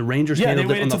Blue Jays. The Rangers Yeah,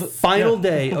 handled they it on waited the till final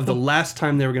day of the last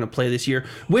time they were going to play this year,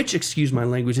 which, excuse my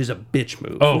language, is a bitch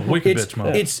move. Oh, wicked bitch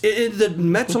move. The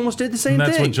Mets almost did the same And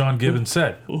that's thing. what John Gibbons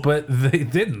said. But they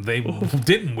didn't. They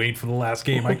didn't wait for the last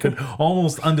game. I could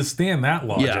almost understand that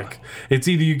logic. Yeah. It's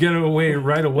either you get away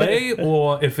right away,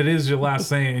 or if it is your last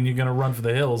thing and you're going to run for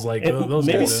the hills, like those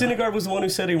Maybe guys. Syndergaard was the one who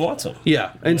said he wants him.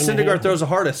 Yeah, and Syndergaard throws the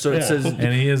hardest, so it says...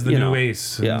 And he is the you new know,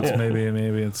 ace. yeah. And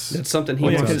maybe it's It's something he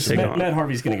Yeah, wants to because take on. Matt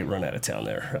Harvey's going to get run out of town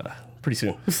there pretty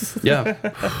soon. Yeah.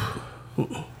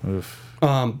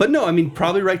 But no, I mean,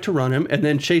 probably right to run him, and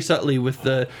then Chase Utley with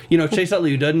the, Chase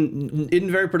Utley who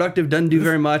isn't very productive, doesn't do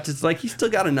very much. It's like he's still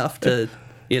got enough to,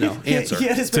 answer. He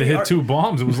had his to many hit two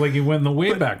bombs. It was like he went in the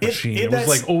Wayback in Machine. It that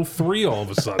was like 0-3 all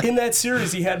of a sudden. In that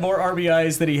series, he had more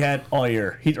RBIs than he had all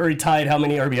year. He tied how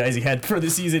many RBIs he had for the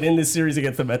season in this series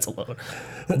against the Mets alone.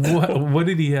 What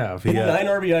did he have? He had 9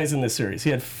 RBIs in this series. He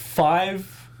had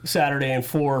 5 Saturday and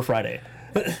 4 Friday.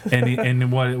 and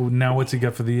what now? What's he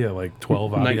got for the year? Like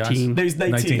 12 RBIs? 19. There's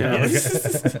 19.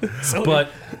 Yes. Okay. So, But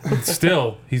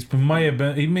still, he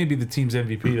may be the team's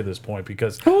MVP to this point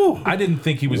because I didn't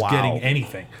think he was getting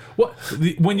anything.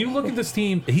 When you look at this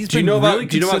team, he's been really consistent.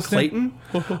 Do you know about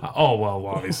Clayton? Oh well,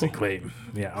 obviously Clayton.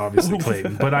 Yeah, obviously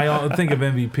Clayton. But I think of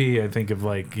MVP. I think of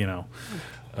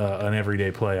an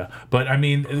everyday player. But I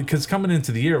mean, because coming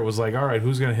into the year, it was like, all right,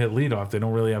 who's going to hit leadoff? They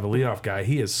don't really have a leadoff guy.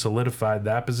 He has solidified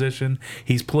that position.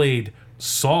 He's played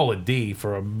solid D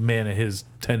for a man of his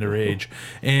tender age,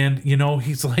 and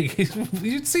he's like,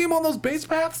 you see him on those base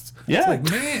paths. yeah. It's like,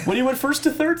 man, When he went first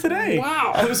to third today.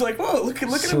 Wow. I was like, whoa, look at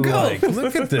so him go. like,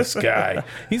 look at this guy.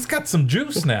 He's got some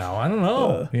juice now. I don't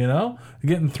know,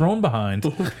 getting thrown behind.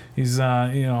 He's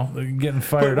getting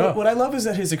fired up. What I love is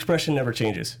that his expression never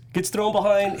changes. Gets thrown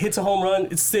behind, hits a home run,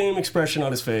 it's the same expression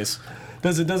on his face.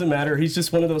 Doesn't matter. He's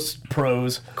just one of those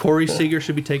pros. Corey Seager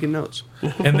should be taking notes.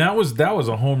 And that was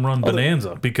a home run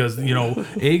bonanza because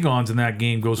Agon's in that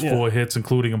game goes 4 hits,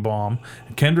 including a bomb.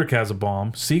 Kendrick has a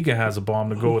bomb. Seager has a bomb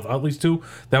to go with Utley's 2.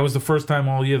 That was the first time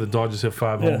all year the Dodgers hit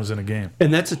 5 homers in a game.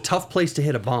 And that's a tough place to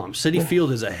hit a bomb. Citi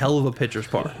Field is a hell of a pitcher's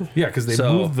park. Yeah, because they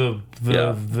moved the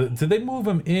did they move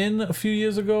him in a few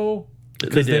years ago?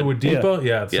 Because they were deeper.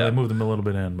 Yeah, so they moved him a little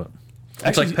bit in, but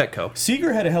It's like Petco.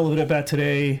 Seager had a hell of an at bat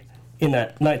today in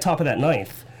that top of that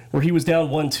 9th, where he was down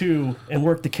 1-2 and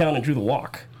worked the count and drew the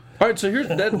walk. All right, so here's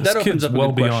that this opens kid's up a well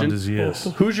good beyond question. his years.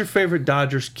 Who's your favorite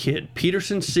Dodgers kid?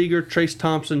 Peterson, Seager, Trace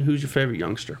Thompson. Who's your favorite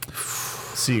youngster?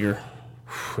 Seager.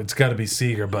 It's got to be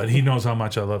Seager, but he knows how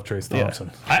much I love Trace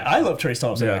Thompson. I love Trace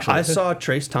Thompson, actually. I saw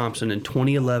Trace Thompson in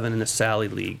 2011 in the Sally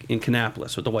League in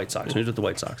Kannapolis with the White Sox. He was with the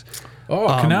White Sox. Oh,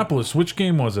 Kannapolis. Which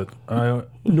game was it? No,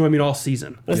 I mean all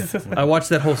season. I watched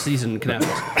that whole season in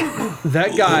Kannapolis.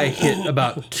 That guy hit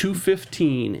about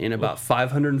 215 in about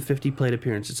 550 plate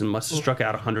appearances and must have struck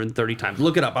out 130 times.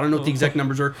 Look it up. I don't know what the exact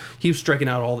numbers are. He struck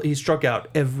out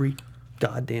every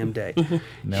goddamn day. His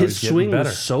he's getting swing better.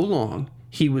 was so long.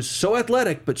 he was so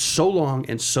athletic, but so long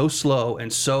and so slow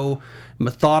and so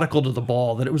methodical to the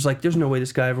ball that it was like, there's no way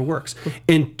this guy ever works.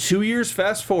 And 2 years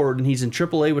fast forward, and he's in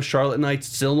AAA with Charlotte Knights,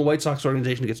 still in the White Sox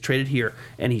organization, gets traded here,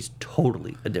 and he's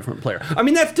totally a different player. I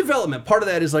mean, that's development. Part of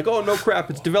that is like, oh, no crap,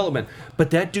 it's development.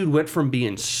 But that dude went from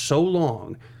being so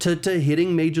long to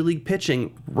hitting major league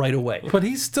pitching right away. But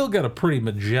he's still got a pretty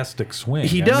majestic swing.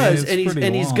 He does, and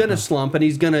he's gonna slump, and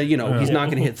he's gonna, he's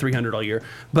not gonna hit 300 all year.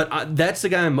 But that's the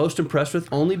guy I'm most impressed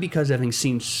with, only because having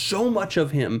seen so much of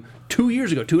him 2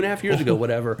 years ago, 2.5 years ago,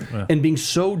 whatever, and being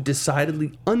so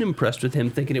decidedly unimpressed with him,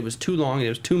 thinking it was too long and it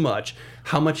was too much.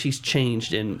 How much he's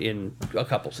changed in a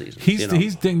couple seasons.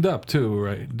 He's dinged up too,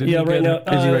 right? Right now.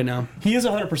 Is he right now? He is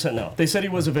 100% now. They said he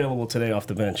was available today off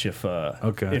the bench if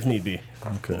need be.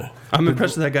 Okay. I'm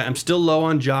impressed with that guy. I'm still low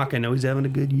on Jock. I know he's having a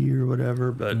good year or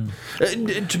whatever, but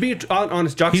to be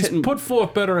honest, Jock's He's hitting... put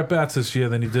forth better at bats this year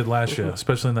than he did last year,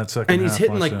 especially in that second And he's half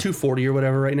hitting last like year. 240 or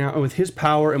whatever right now. And with his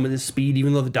power and with his speed,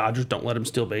 even though the Dodgers don't let him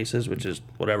steal bases, which is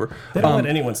whatever. They don't let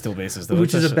anyone steal bases, though.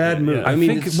 Which is a bad move. I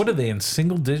mean, what are they in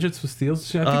single digits with steals?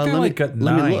 I think they let got me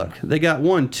 9. look. They got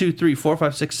 1, 2, 3, 4,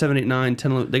 5, 6, 7, 8, 9,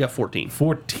 10, 11. They got 14.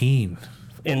 14.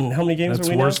 In how many games That's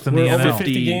are we now? worse than We're the over NL.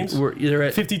 50 games? We're either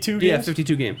at 52 games? Yeah,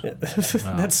 52 games.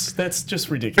 That's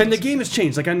just ridiculous. And the game has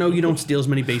changed. Like, I know you don't steal as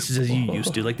many bases as you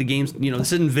used to. Like, the game's,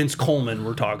 this isn't Vince Coleman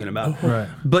we're talking about. Right.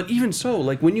 But even so,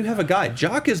 like, when you have a guy,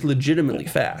 Jock is legitimately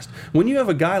fast. When you have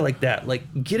a guy like that,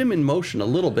 like, get him in motion a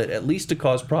little bit, at least to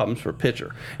cause problems for a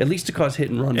pitcher. At least to cause hit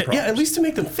and run problems. Yeah, at least to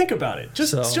make them think about it.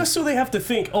 Just so they have to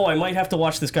think, oh, I might have to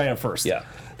watch this guy on first. Yeah.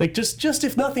 Like, just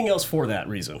if nothing else for that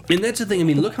reason. And that's the thing. I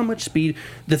mean, look how much speed.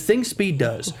 The thing speed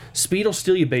does. Speed will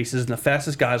steal you bases, and the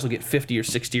fastest guys will get 50 or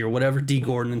 60 or whatever D.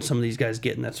 Gordon and some of these guys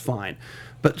get, and that's fine.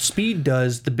 But speed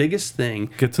does the biggest thing.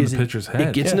 Gets in the pitcher's head.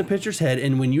 It gets in the pitcher's head,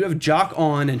 and when you have Jock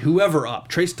on and whoever up,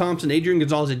 Trace Thompson, Adrian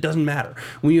Gonzalez, it doesn't matter.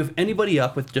 When you have anybody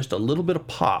up with just a little bit of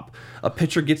pop, a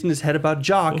pitcher gets in his head about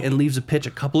Jock and leaves a pitch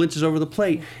a couple inches over the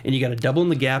plate, and you got a double in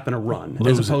the gap and a run,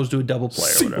 as opposed to a double play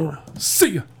or whatever.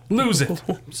 See ya. Lose it.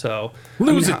 So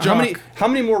Lose it, Jock. How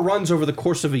many more runs over the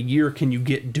course of a year can you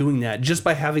get doing that just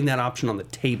by having that option on the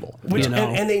table?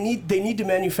 And they need to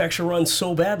manufacture runs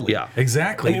so badly. Yeah.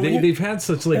 Exactly. I mean, They've had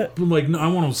such I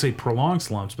won't say prolonged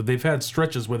slumps, but they've had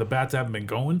stretches where the bats haven't been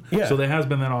going. Yeah. So there has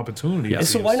been that opportunity. And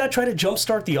so why not try to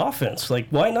jumpstart the offense? Like,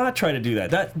 why not try to do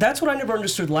that? That's what I never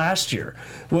understood last year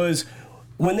was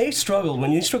when they struggled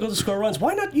to score runs,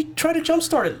 why not you try to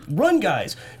jumpstart it? Run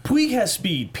guys. Puig has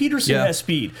speed. Peterson has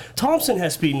speed. Thompson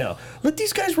has speed now. Let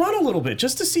these guys run a little bit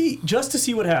just to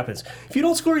see what happens. If you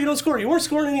don't score, you don't score. You weren't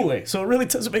scoring anyway, so it really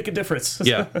doesn't make a difference.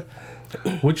 Yeah.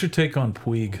 What's your take on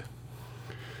Puig?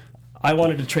 I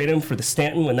wanted to trade him for the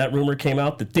Stanton when that rumor came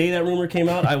out. The day that rumor came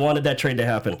out, I wanted that trade to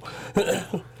happen.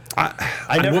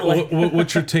 I never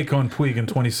What's your take on Puig in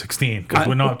 2016? Because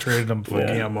we're not trading him for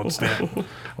Guillermo Stanton.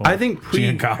 I think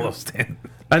Puig, Giancarlo Stanton.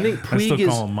 I think I still Puig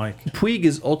call him Mike. Puig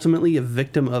is ultimately a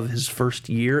victim of his first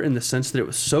year in the sense that it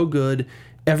was so good.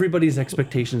 Everybody's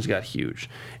expectations got huge,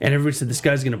 and everybody said this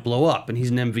guy's going to blow up, and he's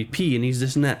an MVP, and he's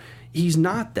this and that. He's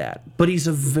not that, but he's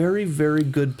a very, very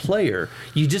good player.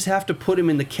 You just have to put him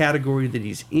in the category that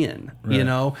he's in.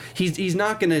 Right. He's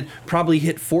not going to probably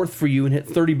hit fourth for you and hit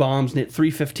 30 bombs and hit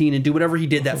 315 and do whatever he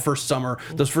did that first summer.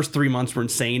 Those first 3 months were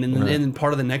insane, and then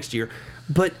part of the next year.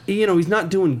 But he's not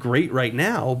doing great right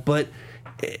now. But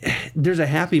there's a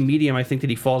happy medium I think that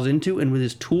he falls into, and with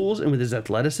his tools and with his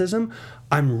athleticism,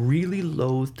 I'm really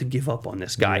loath to give up on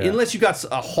this guy unless you got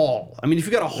a haul. I mean, if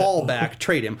you got a haul back,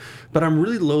 trade him. But I'm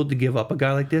really loath to give up a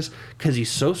guy like this because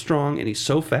he's so strong and he's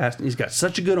so fast and he's got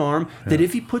such a good arm that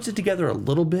if he puts it together a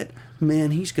little bit,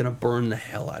 man, he's gonna burn the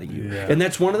hell out of you. And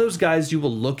that's one of those guys you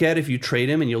will look at if you trade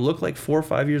him, and you'll look like 4 or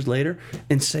 5 years later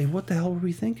and say, what the hell were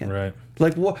we thinking? Right.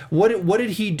 Like, what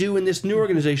did he do in this new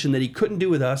organization that he couldn't do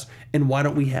with us, and why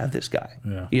don't we have this guy?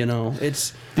 Yeah.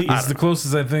 It's the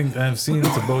closest I think I've seen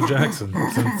to Bo Jackson.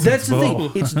 That's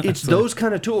the thing. It's those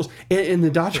kind of tools, and the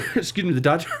Dodgers. The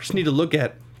Dodgers need to look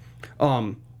at.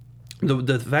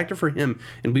 The factor for him,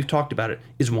 and we've talked about it,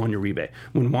 is Juan Uribe.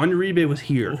 When Juan Uribe was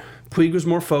here, Puig was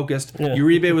more focused.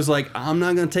 Uribe was like, I'm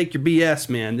not going to take your BS,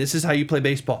 man. This is how you play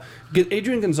baseball.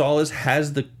 Adrian Gonzalez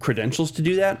has the credentials to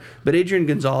do that, but Adrian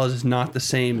Gonzalez is not the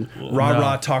same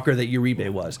rah-rah talker that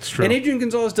Uribe was. And Adrian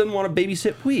Gonzalez doesn't want to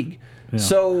babysit Puig. Yeah.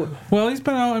 So he's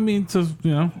been out. I mean,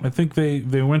 I think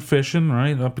they went fishing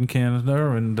right up in Canada,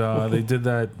 and they did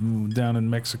that down in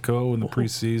Mexico in the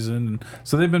preseason. And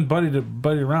so they've been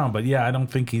buddy around. But I don't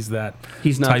think he's not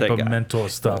type that of guy. Mentor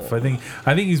stuff. I think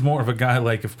he's more of a guy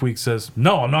like if Puig says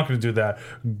no, I'm not going to do that.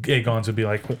 Egon's would be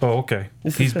like, oh, okay,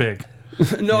 he's big.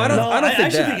 No, I don't think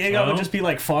actually that. think Aegon would just be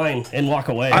like fine and walk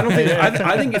away. I don't think.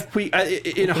 I think if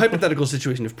Puig, in a hypothetical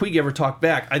situation, if Puig ever talked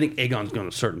back, I think Aegon's going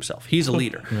to assert himself. He's a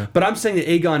leader. But I'm saying that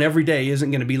Aegon every day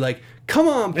isn't going to be like, "Come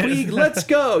on, Puig, let's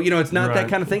go." It's not that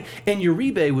kind of thing. And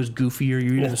Uribe was goofier.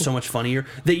 Uribe was so much funnier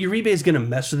that Uribe is going to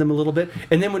mess with him a little bit.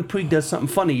 And then when Puig does something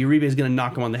funny, Uribe is going to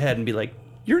knock him on the head and be like,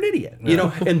 "You're an idiot,"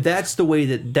 And that's the way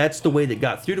that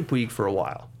got through to Puig for a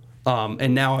while.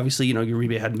 And now, obviously,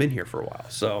 Uribe hadn't been here for a while.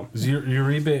 So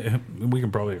Uribe, we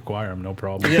can probably acquire him, no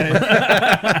problem.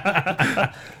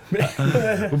 Yeah.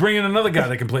 We'll bring in another guy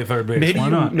that can play third base. Why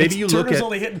not? Maybe you look at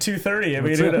only hitting 230. I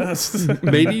mean,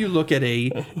 maybe you look at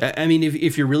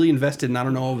if you're really invested, and I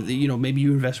don't know, maybe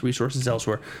you invest resources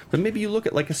elsewhere, but maybe you look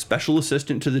at like a special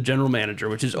assistant to the general manager,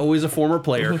 which is always a former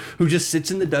player who just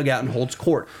sits in the dugout and holds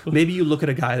court. Maybe you look at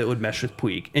a guy that would mesh with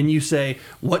Puig, and you say,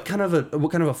 what kind of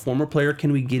a former player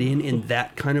can we get in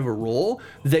that kind of a role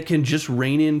that can just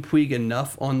rein in Puig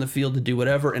enough on the field to do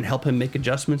whatever and help him make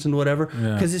adjustments and whatever,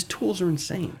 because his tools are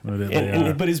insane.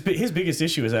 But his biggest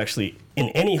issue is actually in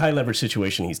any high leverage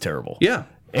situation he's terrible. Yeah.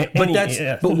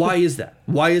 But why is that?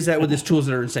 Why is that with his tools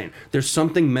that are insane? There's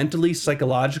something mentally,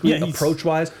 psychologically,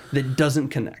 approach-wise that doesn't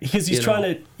connect. Because he's trying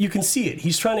to, you can see it.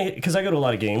 He's trying to hit, because I go to a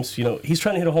lot of games, he's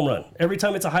trying to hit a home run. Every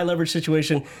time it's a high leverage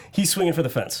situation, he's swinging for the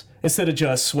fence instead of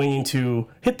just swinging to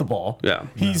hit the ball. Yeah.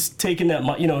 He's taking that,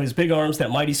 his big arms, that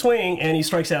mighty swing, and he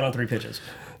strikes out on 3 pitches.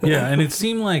 Yeah, and it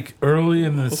seemed like early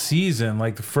in the season,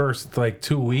 like the first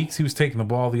 2 weeks, he was taking the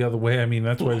ball the other way. I mean,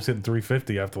 that's why he was hitting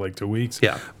 350 after 2 weeks.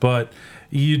 Yeah. But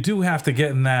you do have to get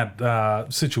in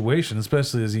that situation,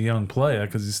 especially as a young player,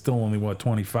 because he's still only,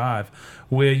 25,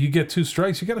 where you get 2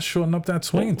 strikes, you got to shorten up that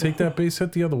swing and take that base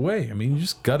hit the other way. I mean, you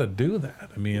just got to do that.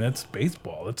 I mean, that's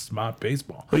baseball. That's smart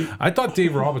baseball. I thought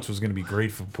Dave Roberts was going to be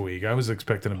great for Puig. I was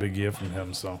expecting a big year from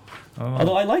him, so I don't know.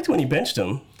 Although I liked when he benched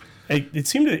him.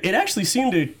 It actually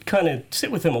seemed to kind of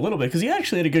sit with him a little bit because he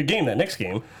actually had a good game that next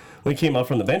game when he came out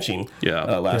from the benching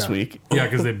last week. Yeah,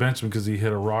 because they benched him because he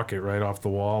hit a rocket right off the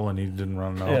wall and he didn't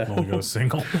run out and only got a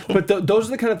single. But those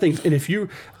are the kind of things. And if you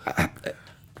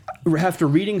after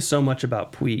reading so much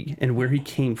about Puig and where he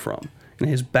came from and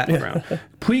his background,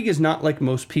 Puig is not like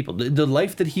most people. The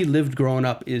life that he lived growing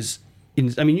up is...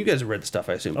 you guys have read the stuff,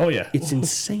 I assume. Oh, yeah. It's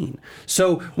insane.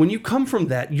 So when you come from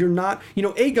that, you're not...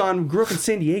 Aegon grew up in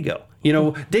San Diego.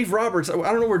 Dave Roberts, I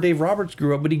don't know where Dave Roberts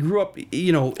grew up, but he grew up,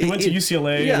 He went to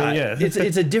UCLA. Yeah.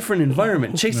 It's a different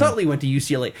environment. Chase Utley went to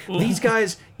UCLA. These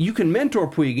guys, you can mentor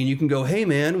Puig and you can go, hey,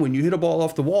 man, when you hit a ball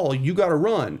off the wall, you got to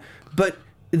run. But...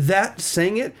 that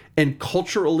saying it and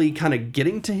culturally kind of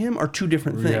getting to him are two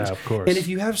different things. Yeah, of course. And if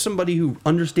you have somebody who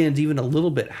understands even a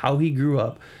little bit how he grew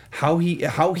up, how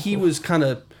he was kind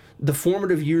of the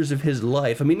formative years of his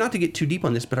life. I mean, not to get too deep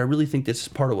on this, but I really think this is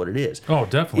part of what it is. Oh,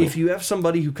 definitely. If you have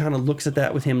somebody who kind of looks at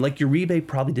that with him, like Uribe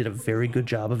probably did a very good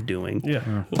job of doing.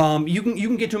 Yeah. You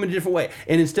can get to him in a different way.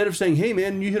 And instead of saying, hey,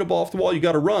 man, you hit a ball off the wall, you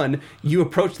got to run, you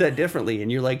approach that differently.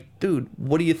 And you're like, dude,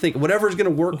 what do you think? Whatever's going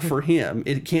to work for him,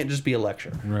 it can't just be a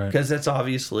lecture. Right. Because that's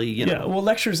obviously, Yeah, well,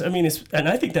 lectures, I mean, and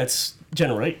I think that's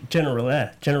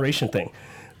generation thing.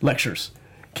 Lectures.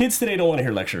 Kids today don't want to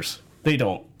hear lectures. They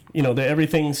don't.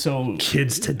 Everything's so...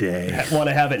 Kids today want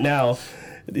to have it now.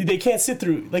 They can't sit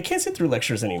through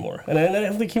lectures anymore. And I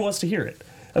don't think he wants to hear it.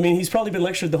 I mean, he's probably been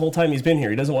lectured the whole time he's been here.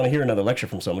 He doesn't want to hear another lecture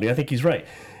from somebody. I think he's right.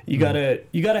 You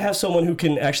gotta have someone who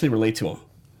can actually relate to him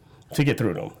to get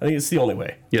through to him. I think it's the only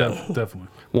way. Yeah, definitely.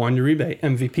 Juan Uribe,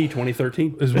 MVP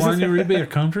 2013. Is Juan Uribe a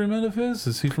countryman of his?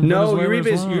 Is he from No,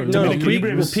 Venezuela?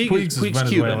 Uribe's Puig's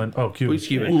Cuban. Oh, Cuban. Puig's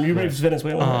Cuban. And Uribe's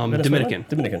Venezuelan? Dominican.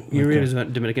 Dominican. Uribe's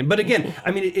Dominican. But again,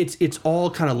 I mean, it's all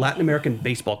kind of Latin American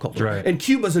baseball culture. Right. And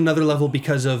Cuba's another level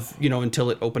because of, until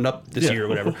it opened up this year or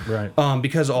whatever. Right.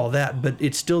 Because of all that. But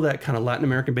it's still that kind of Latin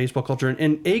American baseball culture.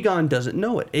 And Aegon doesn't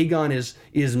know it. Aegon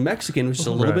is Mexican, which is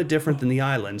a little bit different than the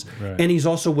islands. Right. And he's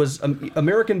also was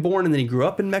American born and then he grew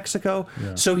up in Mexico.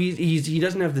 Yeah. So he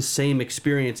doesn't have the same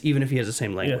experience even if he has the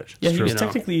same language. Yeah, he was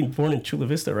technically born in Chula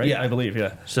Vista, right? Yeah. I believe,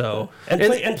 yeah. So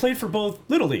and played for both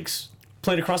little leagues.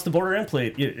 Played across the border and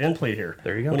played here.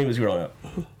 There you go. When he was growing up.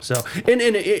 So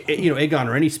Aegon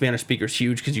or any Spanish speaker is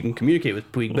huge because you can communicate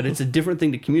with Puig, but it's a different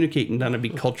thing to communicate and not to be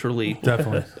culturally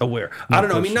aware. I don't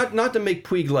know. I mean, not to make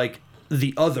Puig like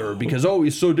the other because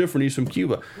he's so different. He's from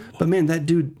Cuba, but man, that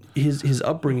dude, his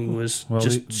upbringing was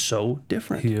so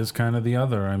different. He is kind of the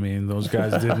other. I mean, those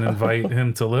guys didn't invite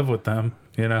him to live with them.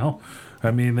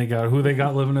 I mean, they got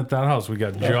living at that house. We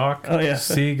got Jock,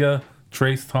 Sega,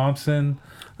 Trace Thompson,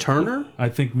 Turner. I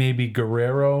think maybe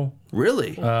Guerrero.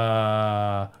 Really?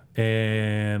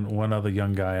 and one other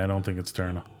young guy. I don't think it's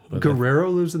Turner. But Guerrero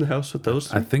lives in the house with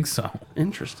those I three? think so.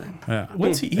 Interesting. Yeah.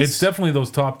 When's It's definitely those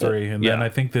top three, and then Yeah. I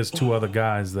think there's two other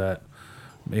guys that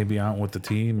maybe aren't with the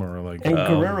team or like. And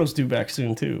Guerrero's due back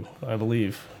soon too, I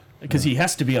believe, because he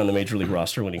has to be on the major league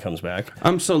roster when he comes back.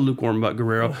 I'm so lukewarm about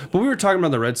Guerrero. But we were talking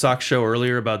about the Red Sox show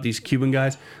earlier about these Cuban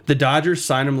guys. The Dodgers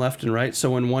sign them left and right,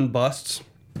 so when one busts,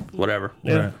 whatever.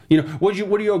 Right. You know, what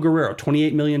do you owe Guerrero?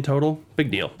 $28 million total?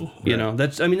 Big deal. You know,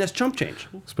 that's chump change.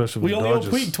 Especially We with only owe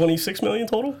Dodgers. Puig $26 million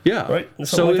total. Yeah. Right. So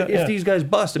Something like that, if these guys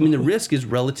bust, I mean, the risk is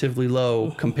relatively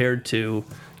low compared to,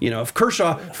 you know, if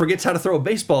Kershaw forgets how to throw a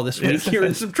baseball this week, you're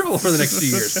in some trouble for the next few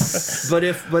years.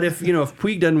 But if you know, if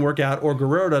Puig doesn't work out or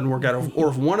Guerrero doesn't work out, or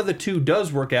if one of the two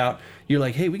does work out, you're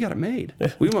like, hey, we got it made.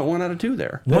 We went 1 out of 2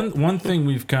 there. One thing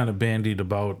we've kind of bandied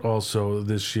about also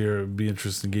this year, it'd be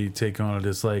interesting to get your take on it,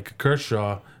 is like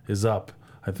Kershaw is up,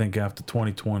 I think, after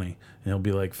 2020, and he'll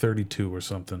be like 32 or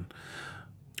something.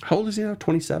 How old is he now?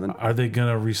 27? Are they going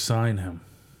to re-sign him?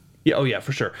 Yeah, oh yeah,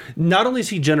 for sure. Not only is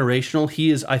he generational, he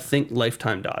is, I think,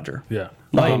 lifetime Dodger. Yeah.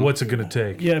 But what's it going to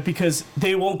take? Yeah, because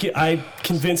they won't get. I'm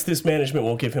convinced this management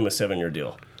won't give him a 7-year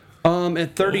deal.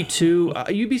 At 32,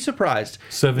 you'd be surprised.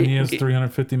 7 years,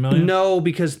 $350 million? No,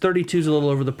 because 32 is a little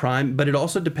over the prime, but it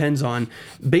also depends on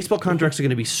baseball contracts are going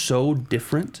to be so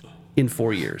different in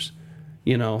 4 years.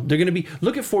 You know, they're going to be,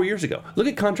 look at 4 years ago. Look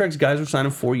at contracts guys were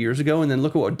signing 4 years ago, and then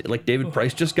look at what, like, David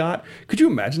Price just got. Could you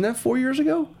imagine that 4 years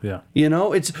ago? Yeah. You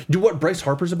know, do what Bryce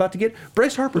Harper's about to get.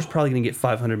 Bryce Harper's probably going to get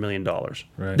 $500 million.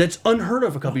 Right. That's unheard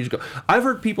of a couple years ago. I've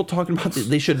heard people talking about that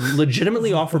they should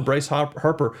legitimately offer Bryce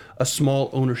Harper a small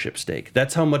ownership stake.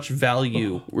 That's how much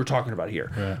value we're talking about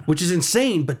here, which is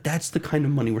insane, but that's the kind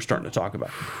of money we're starting to talk about.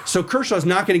 So Kershaw's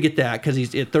not going to get that because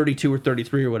he's at 32 or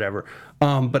 33 or whatever.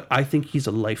 But I think he's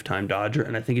a lifetime Dodger,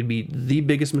 and I think it'd be the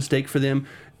biggest mistake for them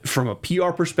from a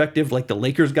PR perspective. Like the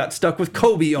Lakers got stuck with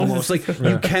Kobe almost. Like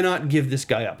you cannot give this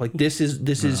guy up. Like this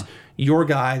is your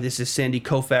guy. This is Sandy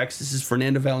Koufax. This is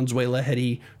Fernando Valenzuela had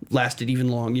he lasted even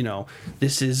long. You know,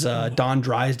 this is Don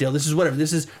Drysdale. This is whatever.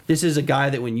 This is a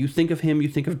guy that when you think of him, you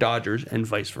think of Dodgers, and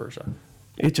vice versa.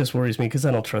 It just worries me because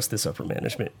I don't trust this upper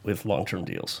management with long-term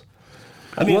deals.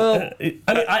 I mean, Well,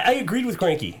 I agreed with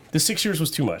Greinke. The 6 years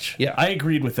was too much. Yeah. I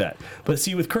agreed with that. But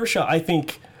see, with Kershaw, I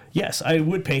think, yes, I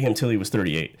would pay him till he was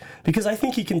 38. Because I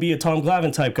think he can be a Tom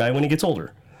Glavine type guy when he gets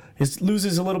older. He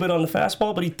loses a little bit on the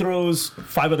fastball, but he throws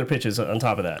 5 other pitches on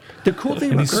top of that. The cool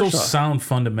thing And about he's so Kershaw, sound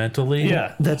fundamentally.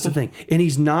 Yeah. that's the thing, and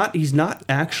he's not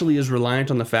actually as reliant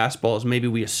on the fastball as maybe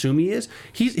we assume he is.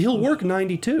 He'll work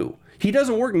 92. He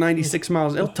doesn't work 96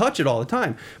 miles. He'll touch it all the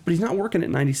time, but he's not working at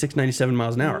 96, 97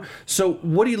 miles an hour. So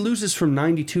what he loses from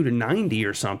 92 to 90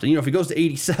 or something, you know, if he goes to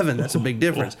 87, that's a big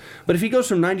difference. But if he goes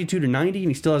from 92 to 90 and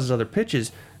he still has his other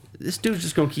pitches, this dude's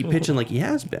just going to keep pitching like he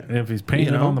has been. If he's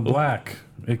painted on the black,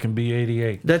 it can be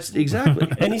 88. That's exactly.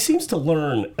 And he seems to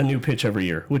learn a new pitch every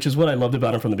year, which is what I loved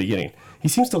about him from the beginning. He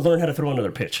seems to learn how to throw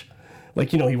another pitch.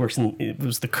 Like, you know, it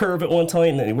was the curve at one time,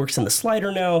 and then he works in the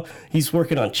slider now. He's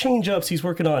working on changeups. He's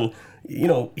working on, you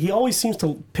know, he always seems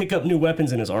to pick up new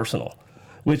weapons in his arsenal,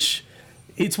 which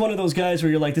it's one of those guys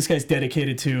where you're like, this guy's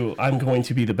dedicated to, I'm going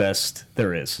to be the best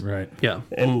there is. Right. Yeah.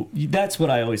 And that's what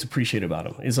I always appreciate about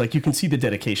him, is like you can see the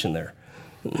dedication there.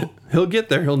 He'll get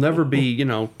there. He'll never be, you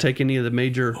know, take any of the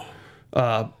major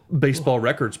baseball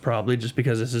records probably just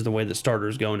because this is the way that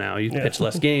starters go now. You pitch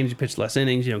less games, you pitch less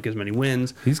innings, you don't get as many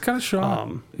wins. He's got a shot.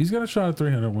 He's got a shot at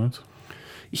 300 wins.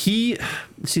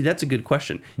 That's a good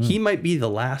question. He might be the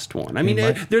last one. I mean,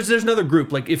 might. there's another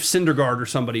group, like if Syndergaard or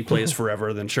somebody plays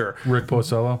forever, then sure. Rick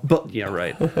Porcello. But yeah,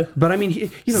 right. But I mean, you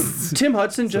know, Tim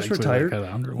Hudson just actually retired. like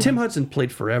 100 Tim Hudson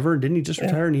played forever, didn't he? Just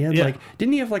retire, and he had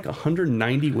didn't he have like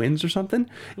 190 wins or something?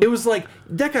 It was like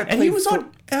that guy played And he was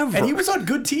forever. and he was on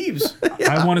good teams.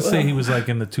 I want to say he was like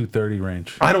in the 230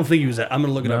 range. I don't think he was that. I'm going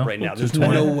to look it up No? right now. There's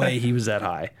 220? no way he was that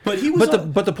high. But he was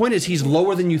But the point is, he's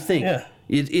lower than you think. Yeah.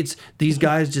 It's these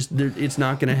guys just. It's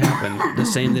not going to happen. The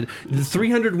same. That the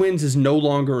 300 wins is no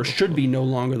longer, or should be no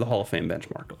longer, the Hall of Fame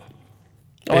benchmark.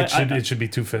 It should be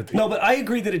 250. No, but I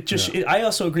agree that it just. I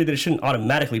also agree that it shouldn't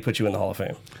automatically put you in the Hall of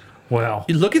Fame. Well,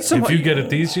 Look at some. if you get it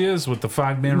these years with the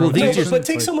 5-man Well, these rotation, years- But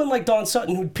take someone like Don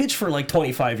Sutton who pitched for like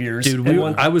 25 years. Dude, and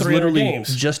won I was 300 literally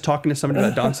games. just talking to somebody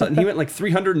about Don Sutton. He went like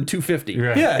 300 and 250.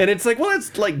 Right. Yeah. And it's like, well,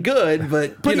 it's like good,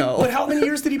 but you know, But how many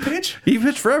years did he pitch? he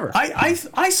pitched forever.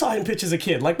 I saw him pitch as a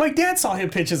kid. Like my dad saw him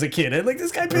pitch as a kid. And like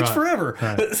this guy pitched Right. forever.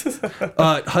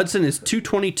 Hudson is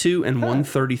 222 and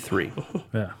 133.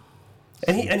 yeah.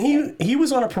 And he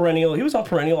was on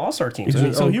perennial All-Star teams. I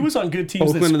mean, so he was on good teams.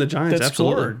 Oakland and the Giants, that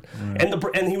absolutely.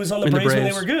 scored. And he was on the And the Braves when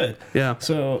they Braves. were good. Yeah.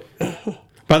 So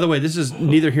But By the way, this is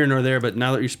neither here nor there, but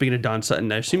now that you're speaking of Don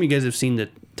Sutton, I assume you guys have seen the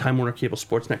Time Warner Cable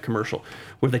Sportsnet commercial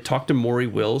where they talk to Maury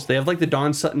Wills. They have like the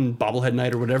Don Sutton bobblehead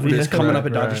night or whatever it is coming up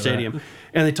at Dodger Stadium.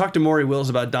 And they talk to Maury Wills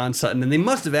about Don Sutton, and they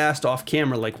must have asked off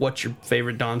camera, like, what's your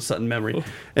favorite Don Sutton memory?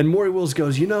 And Maury Wills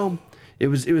goes, it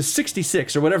was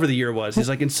 66 or whatever the year was. He's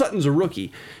like, and Sutton's a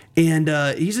rookie. And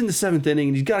he's in the 7th inning,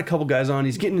 and he's got a couple guys on.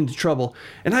 He's getting into trouble.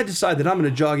 And I decide that I'm going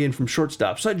to jog in from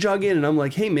shortstop. So I jog in, and I'm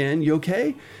like, hey, man, you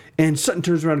okay? And Sutton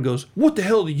turns around and goes, what the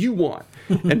hell do you want?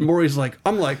 And Maury's like,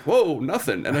 I'm like, whoa,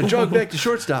 nothing. And I jog back to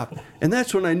shortstop. And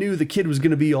that's when I knew the kid was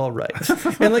going to be all right.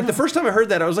 And like the first time I heard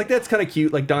that, I was like, that's kind of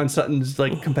cute. Like Don Sutton's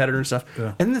like competitor and stuff.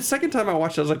 Yeah. And the second time I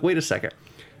watched it, I was like, wait a second.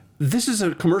 This is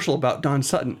a commercial about Don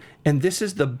Sutton, and this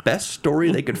is the best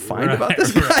story they could find about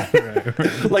this guy.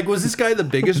 Right. Like, was this guy the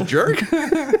biggest jerk?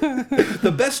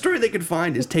 The best story they could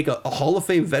find is take a Hall of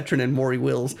Fame veteran and Maury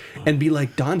Wills and be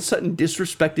like, Don Sutton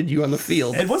disrespected you on the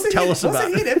field. And wasn't he an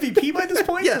MVP by this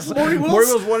point? Yes. Maury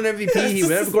Wills won an MVP. He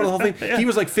ended up going to the Hall of Fame. Yeah. He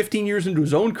was like 15 years into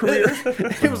his own career.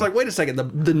 It was like, wait a second,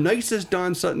 the nicest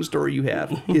Don Sutton story you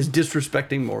have is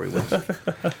disrespecting Maury Wills.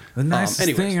 The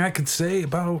nicest thing I could say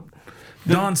about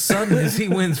Don Sutton is he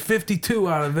wins 52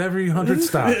 out of every 100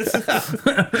 stops.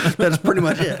 That's pretty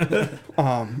much it.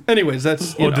 Anyways,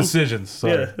 that's decisions.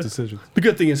 Sorry, decisions. The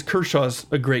good thing is Kershaw's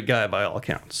a great guy by all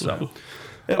accounts. So,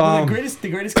 the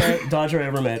greatest guy Dodger I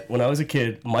ever met when I was a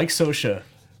kid, Mike Scioscia,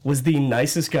 was the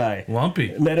nicest guy.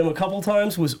 Lumpy. Met him a couple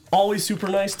times, was always super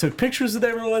nice, took pictures with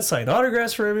everyone, signed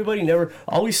autographs for everybody, never,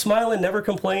 always smiling, never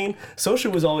complained.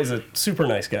 Scioscia was always a super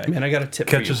nice guy. Man, I got a tip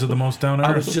Catchers for you. are the most down to earth.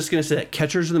 I was just going to say that.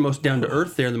 Catchers are the most down to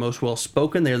earth. They're the most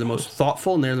well-spoken. They're the most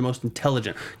thoughtful, and they're the most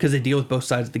intelligent because they deal with both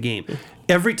sides of the game.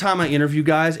 Every time I interview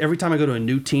guys, every time I go to a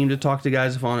new team to talk to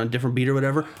guys if I'm on a different beat or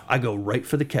whatever, I go right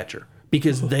for the catcher.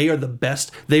 Because they are the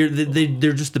best. They're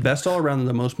just the best all around. They're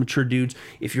the most mature dudes.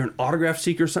 If you're an autograph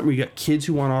seeker or something, you got kids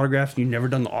who want autographs and you've never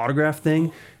done the autograph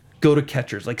thing, go to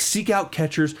catchers. Like, seek out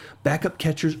catchers. Backup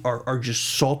catchers are just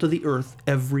salt of the earth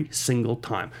every single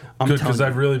time. Good, because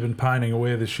I've really been pining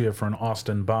away this year for an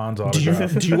Austin Bonds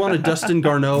autograph. Do you want a Dustin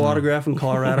Garneau autograph in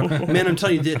Colorado? Man, I'm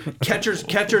telling you, catchers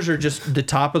are just the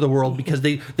top of the world because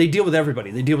they deal with everybody.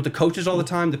 They deal with the coaches all the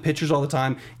time, the pitchers all the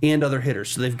time, and other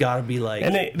hitters. So they've got to be like...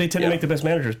 And they tend to make the best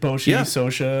managers. Boshi,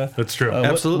 Scioscia. That's true.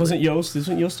 Absolutely. Wasn't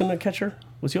Yost a catcher?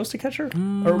 Was Yost a catcher?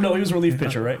 Or no, he was a relief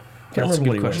pitcher, right? That's a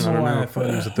good question. I don't know. I thought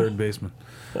he was a third baseman.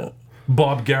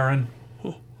 Bob Guerin.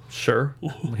 Sure.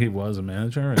 He was a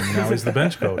manager, and now he's the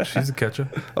bench coach. He's a catcher.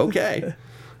 Okay.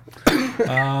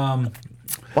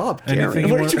 Bob Anything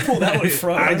Guerin. Where did you pull that one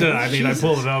from? I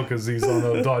pulled it out because he's on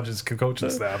the Dodgers coaching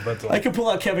staff. That's all. I could pull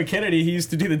out Kevin Kennedy. He used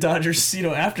to do the Dodgers,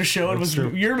 after show, and was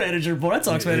your manager, Red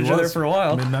Sox manager there for a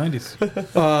while.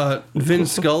 Mid-90s. Vin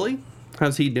Scully.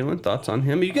 How's he doing? Thoughts on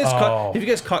him? Have you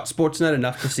guys caught Sportsnet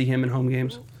enough to see him in home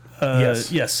games?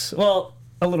 Yes. Well,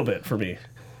 a little bit for me.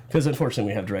 Because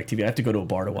unfortunately we have DirecTV. I have to go to a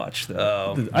bar to watch.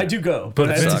 I do go.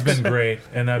 But Vin's been great.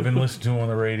 And I've been listening to him on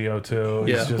the radio, too.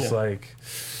 It's just like...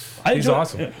 He's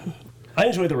awesome. I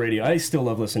enjoy the radio. I still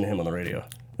love listening to him on the radio.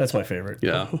 That's my favorite.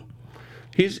 Yeah.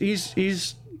 He's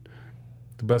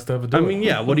the best to ever do I mean,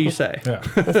 yeah, what do you say? Yeah.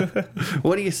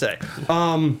 What do you say?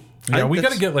 We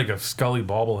got to get like a Scully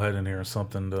bobblehead in here or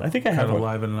something to I think I have kind of one.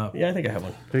 liven it up. Yeah, I think I have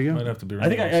one. There you go. Might have to be I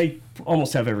think I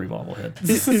almost have every bobblehead.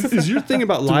 Is your thing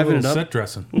about livening it up? Set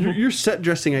dressing. Your set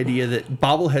dressing idea that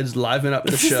bobbleheads liven up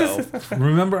the show.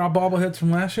 Remember our bobbleheads from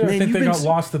last year? Man, I think they got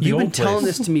lost at the old place. You've been telling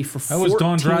this to me for 14 That was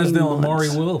Don Drysdale months. and Maury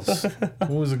Wills. It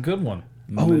was a good one.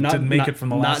 Oh, didn't make it from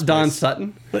the last Not Don place.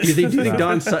 Sutton? Do you think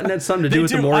Don Sutton had something to do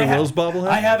with the Maury Wills bobblehead?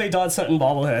 I have a Don Sutton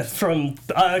bobblehead from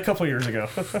a couple years ago.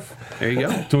 There you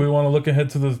go. Do we want to look ahead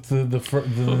to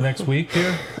the next week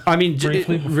here? I mean,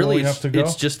 briefly before we have to go?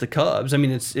 It's just the Cubs. I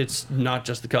mean, it's not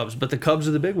just the Cubs, but the Cubs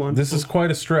are the big one. This is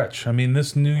quite a stretch. I mean,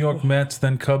 this New York Mets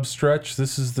then Cubs stretch.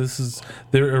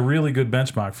 They're a really good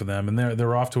benchmark for them, and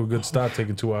they're off to a good start,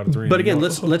 taking 2 out of 3. But again,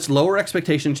 let's lower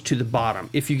expectations to the bottom.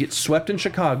 If you get swept in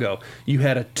Chicago, you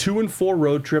had a 2-4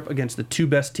 road trip against the 2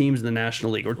 best teams in the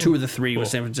National League, or 2 of the 3 with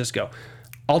San Francisco.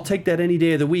 I'll take that any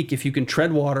day of the week if you can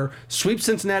tread water, sweep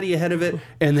Cincinnati ahead of it,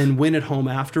 and then win at home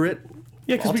after it.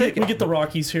 Yeah, because we get the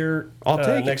Rockies here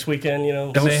next weekend.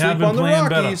 Don't they sleep have been on the playing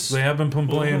Rockies. better. They have been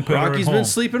playing better.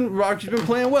 Rockies been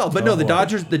playing well, but no, the well.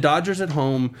 Dodgers at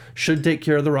home should take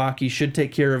care of the Rockies, should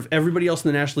take care of everybody else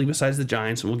in the National League besides the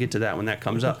Giants, and we'll get to that when that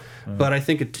comes up. But I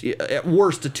think at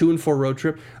worst a 2-4 road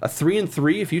trip, a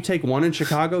 3-3. If you take one in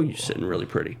Chicago, you're sitting really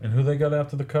pretty. And who they got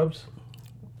after the Cubs?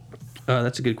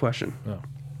 That's a good question.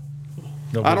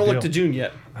 No I don't big look to deal. June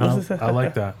yet I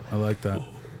like that.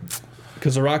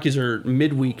 because the Rockies are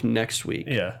midweek next week.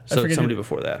 Yeah, so it's somebody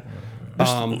before that.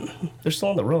 They're still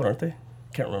on the road, aren't they?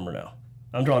 Can't remember now.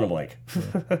 I'm drawing a blank.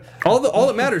 All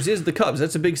that matters is the Cubs.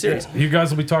 That's a big series. You guys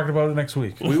will be talking about it next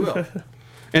week. We will.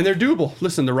 And they're doable.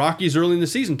 Listen, the Rockies early in the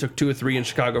season took 2 or 3 in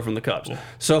Chicago from the Cubs.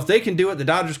 So if they can do it, the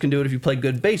Dodgers can do it if you play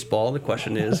good baseball. The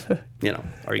question is, are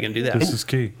you going to do that? This is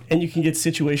key. And you can get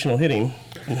situational hitting.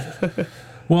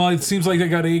 Well, it seems like they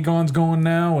got Agons going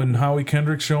now, and Howie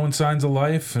Kendrick showing signs of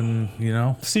life, and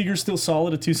Seager's still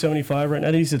solid at 275 right now.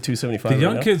 I think he's at 275 the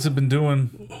young right now. kids have been doing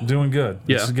good.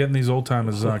 Yeah. Just getting these old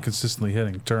timers consistently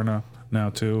hitting. Turner now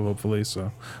too, hopefully.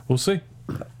 So we'll see.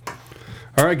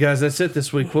 All right, guys, that's it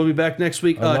this week. We'll be back next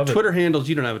week. love it. Twitter handles.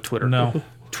 You don't have a Twitter. No.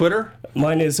 Twitter?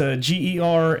 Mine is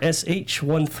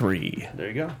GERSH13. There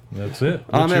you go. That's it.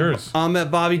 What's yours? I'm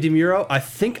at Bobby DeMuro. I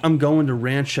think I'm going to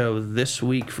Rancho this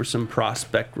week for some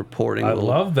prospect reporting. I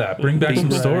love that. Bring back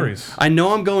some stories. I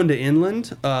know I'm going to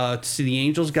Inland to see the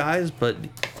Angels guys, but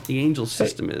the Angels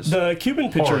system is... The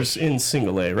Cuban pitcher's in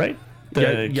single A, right?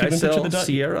 The Cuban pitcher, the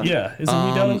Sierra? Yeah. Isn't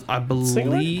he down in I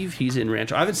single A? believe he's in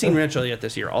Rancho. I haven't seen Rancho yet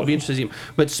this year. I'll be interested to see him.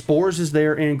 But Spores is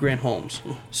there and Grant Holmes.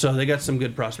 So they got some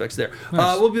good prospects there.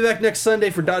 Nice. We'll be back next Sunday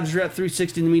for Dodgers Wrap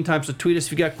 360 in the meantime. So tweet us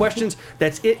if you got questions.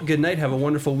 That's it. Good night. Have a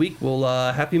wonderful week. Well,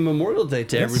 happy Memorial Day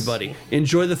to everybody.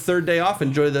 Enjoy the third day off.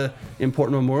 Enjoy the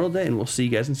important Memorial Day. And we'll see you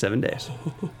guys in 7 days.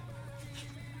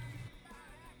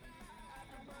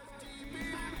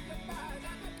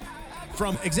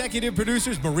 From executive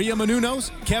producers Maria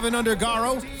Menounos, Kevin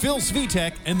Undergaro, Phil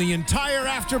Svitek, and the entire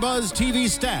AfterBuzz TV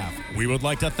staff, we would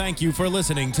like to thank you for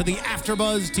listening to the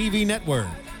AfterBuzz TV network.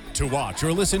 To watch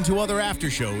or listen to other after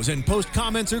shows and post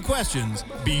comments or questions,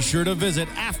 be sure to visit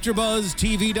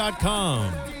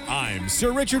AfterBuzzTV.com. I'm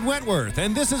Sir Richard Wentworth,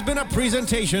 and this has been a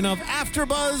presentation of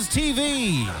AfterBuzz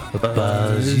TV.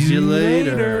 Buzz you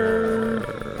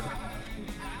later.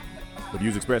 The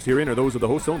views expressed herein are those of the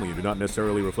hosts only and do not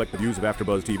necessarily reflect the views of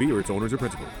AfterBuzz TV or its owners or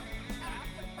principals.